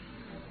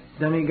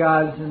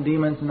 Demigods and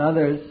demons and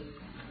others,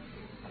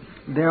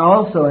 they're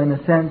also, in a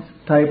sense,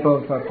 type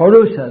of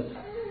Purushas.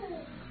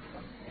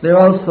 They're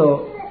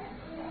also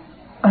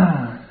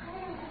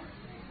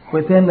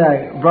within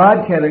the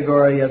broad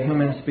category of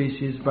human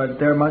species, but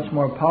they're much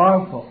more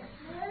powerful.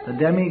 The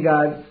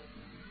demigods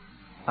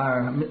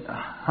are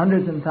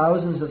hundreds and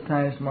thousands of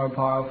times more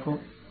powerful,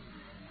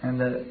 and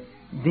the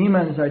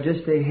demons are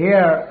just a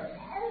hair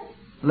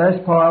less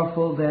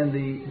powerful than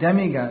the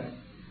demigods.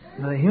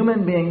 The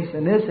human beings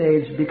in this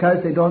age, because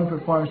they don't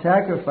perform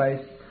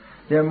sacrifice,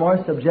 they're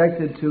more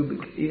subjected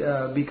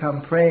to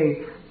become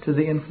prey to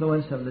the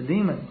influence of the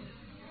demons.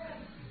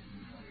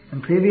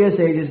 In previous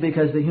ages,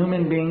 because the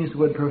human beings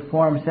would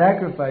perform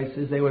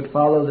sacrifices, they would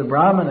follow the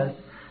brahmanas,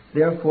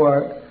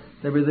 therefore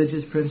the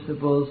religious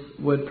principles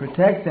would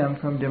protect them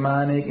from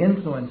demonic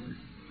influences.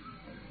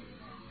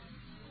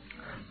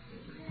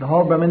 The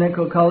whole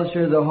Brahminical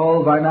culture, the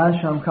whole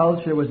Varnashram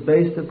culture was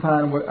based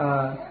upon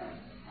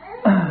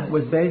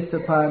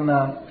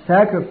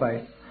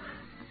sacrifice.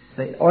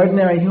 The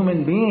ordinary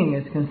human being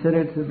is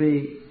considered to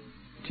be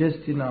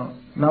just,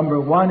 number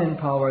one in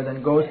power.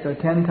 Then ghosts are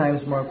 10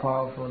 times more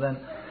powerful than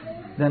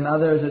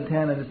others are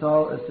 10, and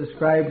it's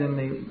described in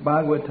the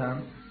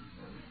Bhagavatam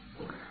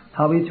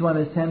how each one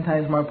is 10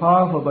 times more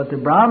powerful. But the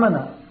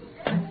Brahmana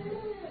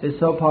is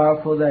so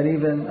powerful that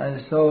even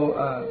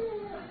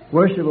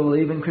worshipable,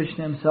 even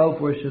Krishna himself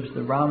worships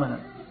the Brahmana.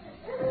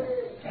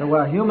 So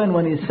a human,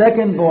 when he's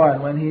second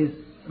born, when he's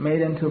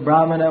made into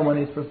Brahmana, when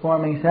he's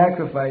performing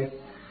sacrifice,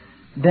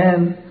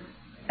 then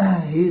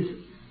he's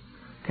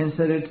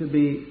considered to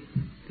be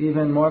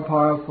even more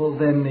powerful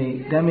than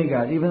the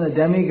demigod. Even the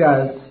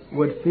demigods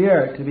would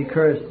fear to be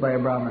cursed by a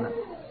Brahmana.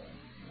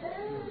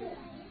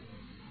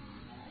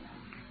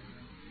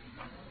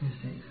 You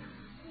see.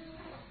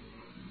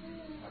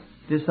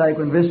 Just like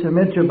when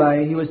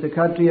Vishwamitra, he was a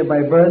Kshatriya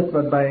by birth,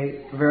 but by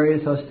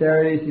various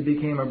austerities he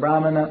became a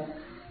Brahmana,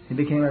 he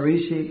became a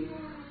Rishi.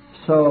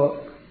 So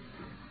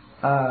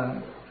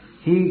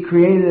he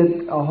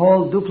created a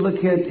whole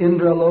duplicate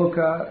Indra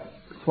Loka,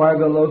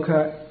 Swarga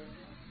Loka.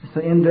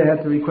 So Indra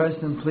had to request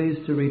him please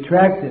to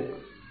retract it.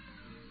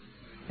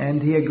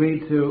 And he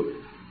agreed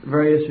to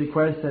various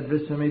requests that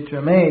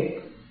Vishwamitra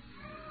made.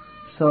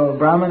 So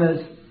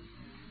Brahmanas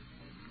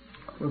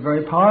were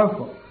very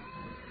powerful.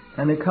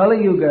 And in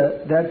Kali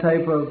Yuga, that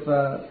type of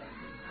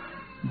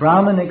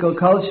Brahmanical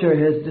culture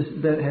has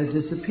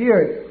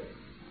disappeared.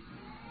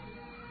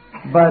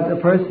 But a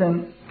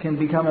person can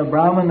become a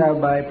Brahmana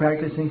by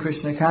practicing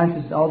Krishna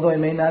consciousness, although he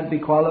may be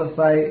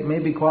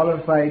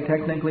qualified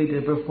technically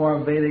to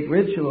perform Vedic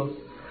rituals,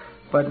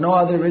 but no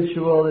other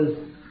ritual is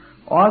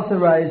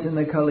authorized in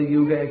the Kali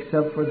Yuga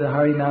except for the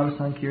Harinam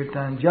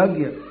Sankirtan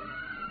Yajna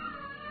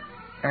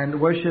and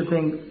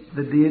worshipping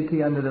the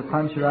deity under the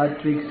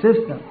Pancharatric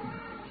system.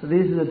 So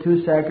these are the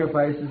two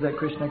sacrifices that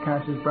Krishna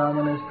conscious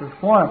Brahmanas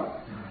perform.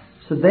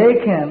 So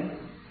they can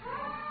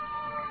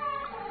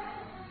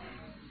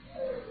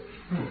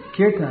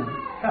kirtan.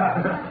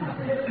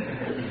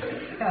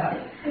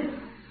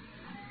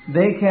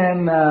 They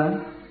can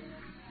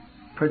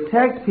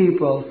protect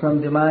people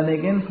from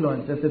demonic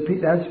influence.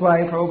 That's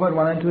why Prabhupada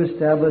wanted to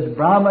establish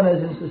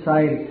Brahmanas in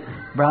society.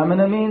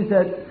 Brahmana means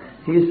that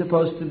he is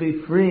supposed to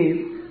be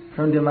free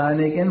from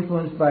demonic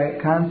influence by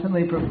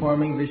constantly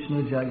performing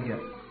Vishnu Yajna.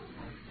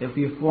 If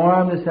you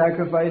form the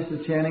sacrifice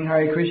of chanting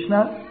Hare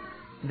Krishna,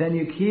 then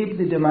you keep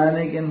the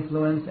demonic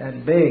influence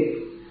at bay.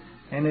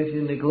 And if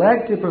you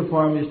neglect to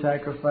perform your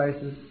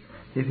sacrifices,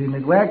 if you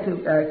neglect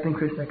to act in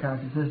Krishna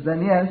consciousness,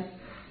 then yes,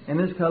 in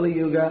this Kali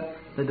Yuga,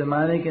 the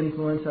demonic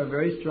influence are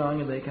very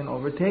strong and they can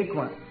overtake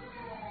one.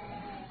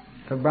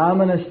 If a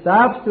Brahmana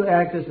stops to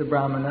act as a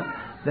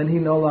Brahmana, then he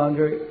no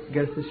longer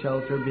gets the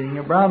shelter of being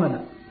a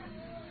Brahmana.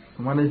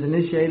 When one is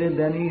initiated,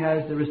 then he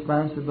has the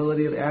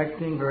responsibility of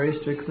acting very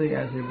strictly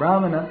as a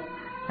Brahmana,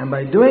 and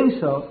by doing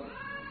so,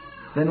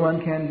 then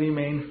one can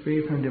remain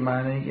free from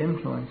demonic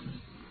influences.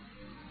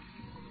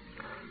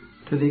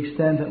 To the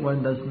extent that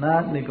one does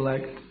not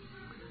neglect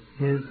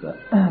his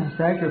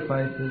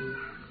sacrifices.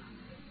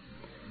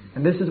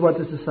 And this is what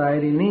the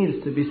society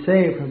needs to be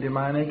saved from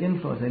demonic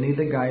influence. They need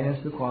the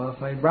guidance of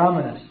qualified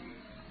Brahmanas.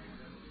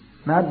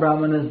 Not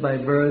Brahmanas by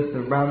birth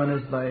or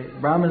Brahmanas by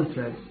Brahman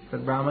threads,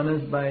 but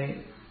Brahmanas by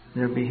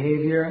their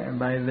behavior and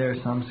by their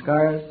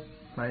samskaras,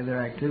 by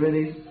their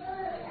activities.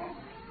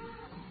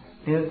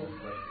 Yes?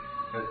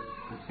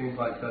 It seems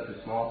like such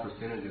a small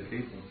percentage of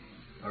people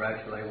are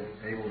actually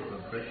able to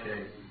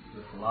appreciate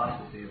the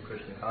philosophy of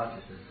Krishna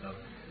consciousness. So,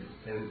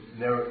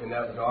 in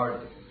that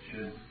regard,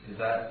 is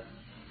that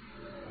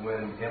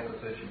when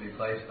emphasis should be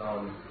placed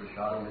on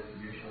prasadam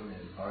distribution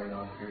and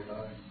Harinam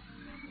Kirtan?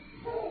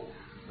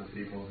 The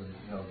people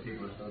are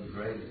so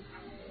degraded.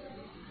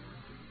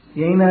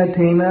 Yena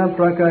tena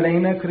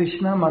prakarena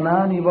Krishna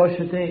mana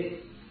nivashate.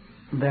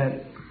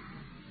 That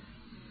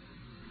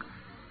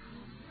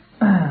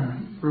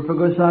Rupa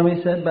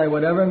Goswami said, by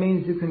whatever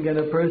means you can get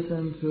a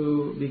person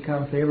to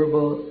become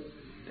favorable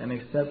and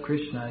accept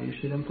Krishna, you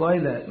should employ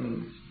that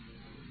means.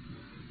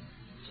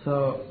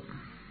 So,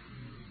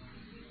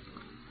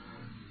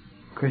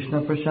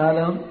 Krishna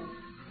Prasadam,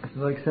 if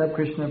they'll accept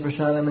Krishna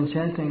Prasadam and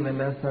chanting, then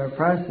that's our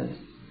process.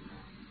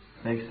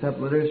 They accept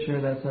literature,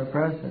 that's our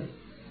process.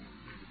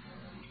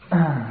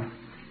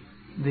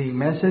 The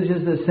message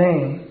is the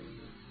same,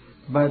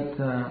 but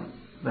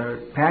the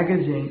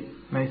packaging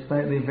may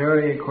slightly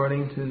vary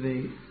according to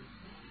the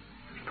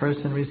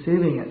person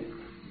receiving it.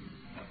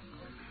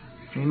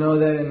 We know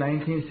that in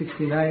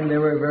 1969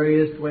 there were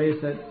various ways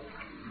that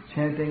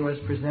chanting was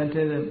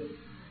presented, and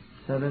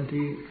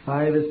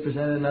 75 is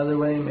presented another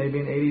way, maybe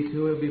in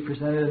 82 it will be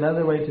presented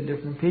another way to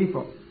different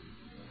people.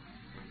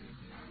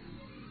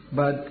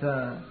 But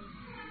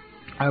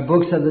our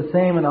books are the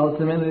same, and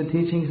ultimately the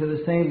teachings are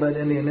the same, but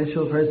in the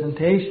initial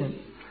presentation,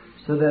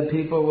 so that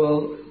people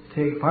will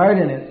take part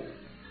in it,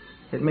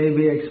 it may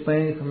be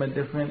explained from a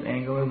different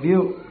angle of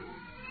view.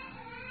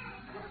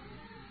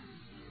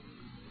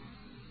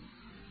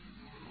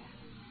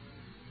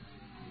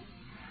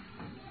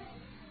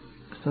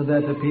 So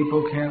that the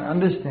people can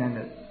understand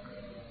it.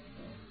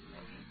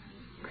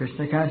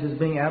 Krishna consciousness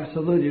being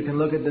absolute. You can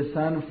look at the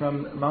sun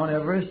from Mount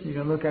Everest, you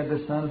can look at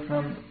the sun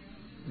from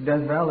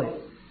Death Valley.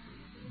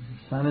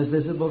 The sun is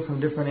visible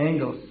from different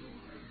angles.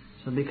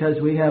 So because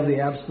we have the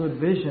absolute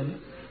vision,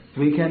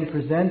 we can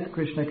present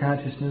Krishna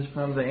consciousness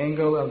from the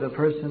angle of the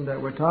person that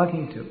we're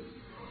talking to,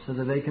 so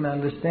that they can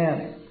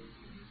understand.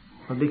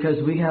 But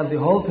because we have the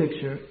whole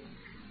picture,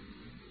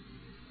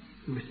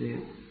 you see,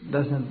 it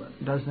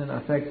doesn't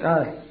affect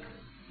us.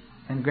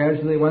 And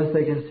gradually, once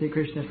they can see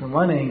Krishna from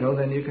one angle,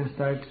 then you can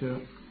start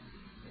to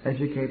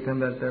educate them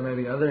that there may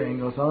be other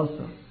angles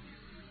also.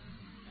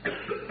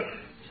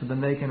 So then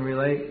they can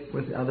relate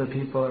with other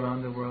people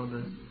around the world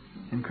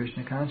in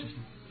Krishna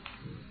consciousness.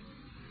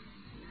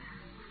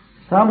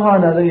 Somehow or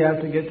another, you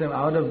have to get them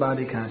out of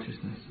body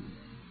consciousness.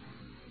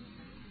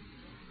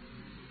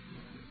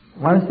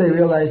 Once they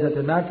realize that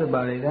they're not the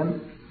body,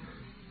 then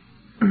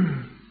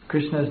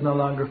Krishna is no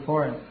longer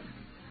foreign.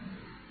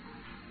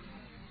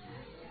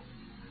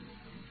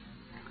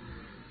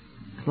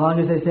 As long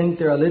as they think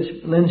they're a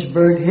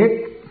Lynchburg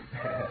hick,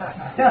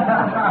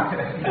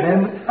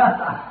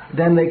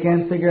 then they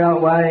can't figure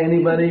out why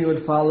anybody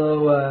would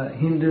follow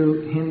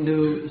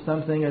Hindu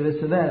something or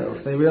this or that.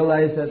 If they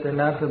realize that they're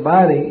not the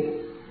body,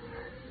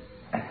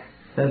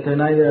 that they're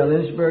neither a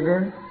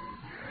Lynchburger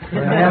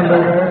or a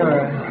hamburger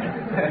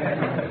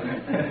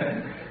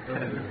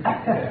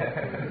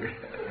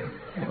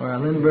or a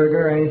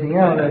Lindberger or anything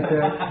else,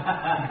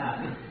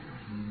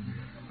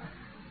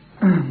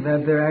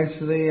 that they're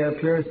actually a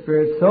pure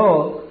spirit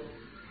soul,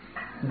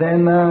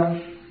 then,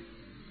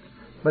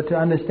 but to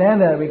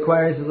understand that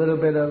requires a little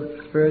bit of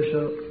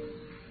spiritual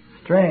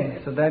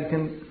strength, so that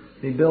can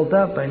be built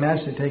up by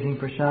naturally taking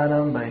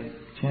prasadam, by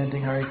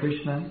chanting Hare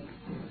Krishna,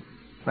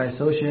 by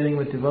associating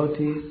with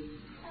devotees.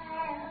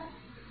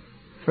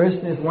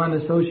 First, if one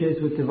associates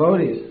with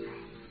devotees,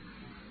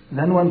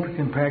 then one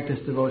can practice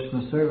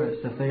devotional service.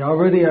 If they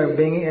already are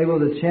being able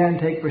to chant,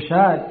 take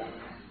prasad,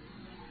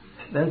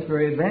 that's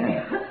very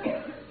advanced.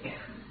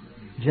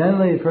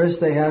 Generally, first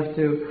they have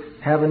to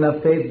have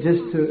enough faith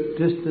just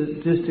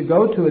to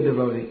go to a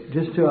devotee,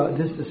 just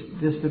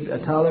to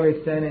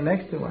tolerate standing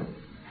next to one.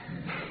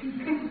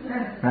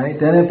 Right?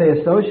 Then if they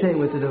associate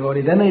with the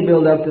devotee, then they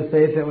build up the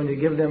faith that when you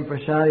give them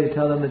prasad, you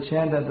tell them to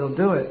chant, that they'll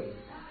do it.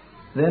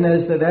 Then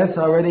that's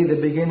already the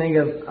beginning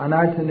of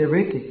anartha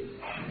nivritti.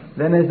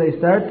 Then as they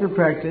start to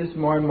practice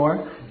more and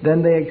more,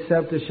 then they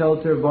accept the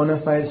shelter of bona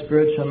fide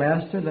spiritual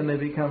master, then they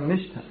become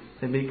nishtha.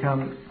 They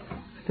become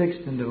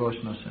fixed in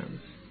devotional service.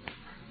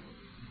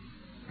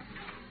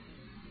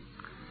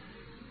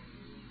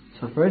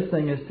 So first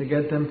thing is to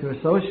get them to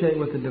associate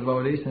with the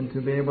devotees and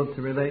to be able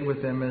to relate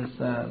with them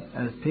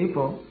as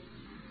people,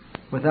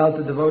 without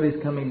the devotees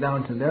coming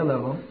down to their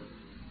level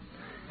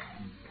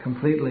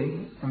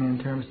completely. I mean,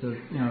 in terms of,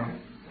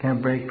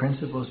 can't break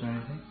principles or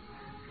anything.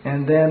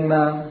 And then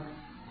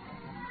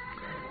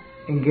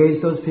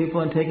engage those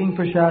people in taking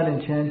prasad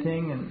and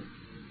chanting and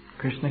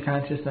Krishna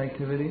conscious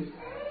activities.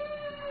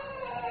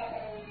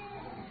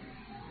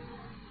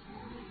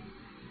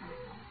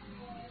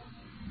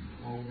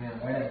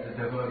 When is the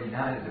devotee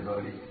not a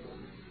devotee?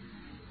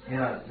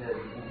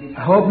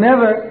 I hope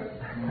never.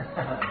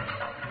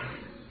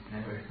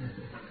 Never.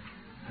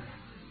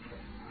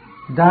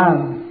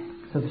 Dan,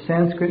 it's a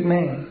Sanskrit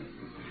name.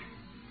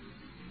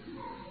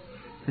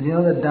 Did you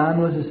know that Dan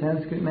was a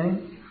Sanskrit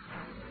name?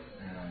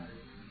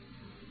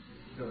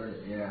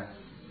 Yeah.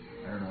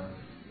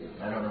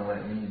 I don't know what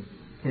it means.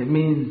 It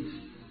means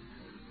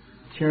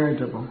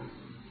charitable.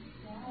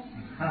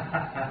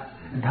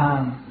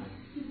 Dan.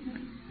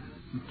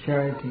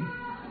 Charity.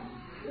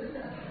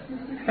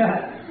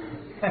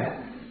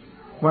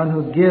 One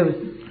who gives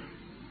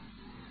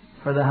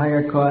for the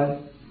higher cause.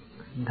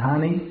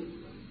 Dhani.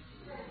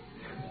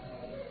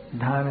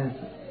 Dhan is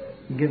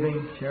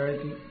giving,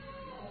 charity.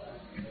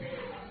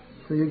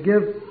 So you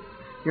give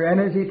your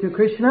energy to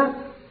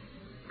Krishna,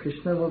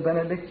 Krishna will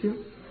benedict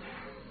you.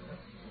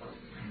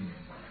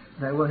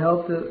 That will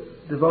help the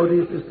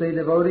devotees to stay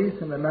devotees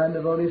and the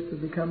non-devotees to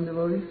become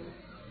devotees.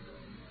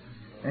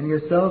 And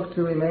yourself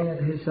to remain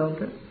at his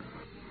shelter.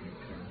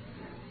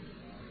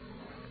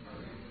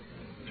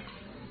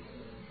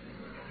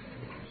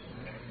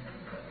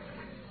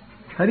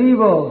 Hari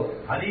Bol.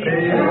 Hari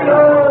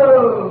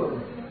Bol.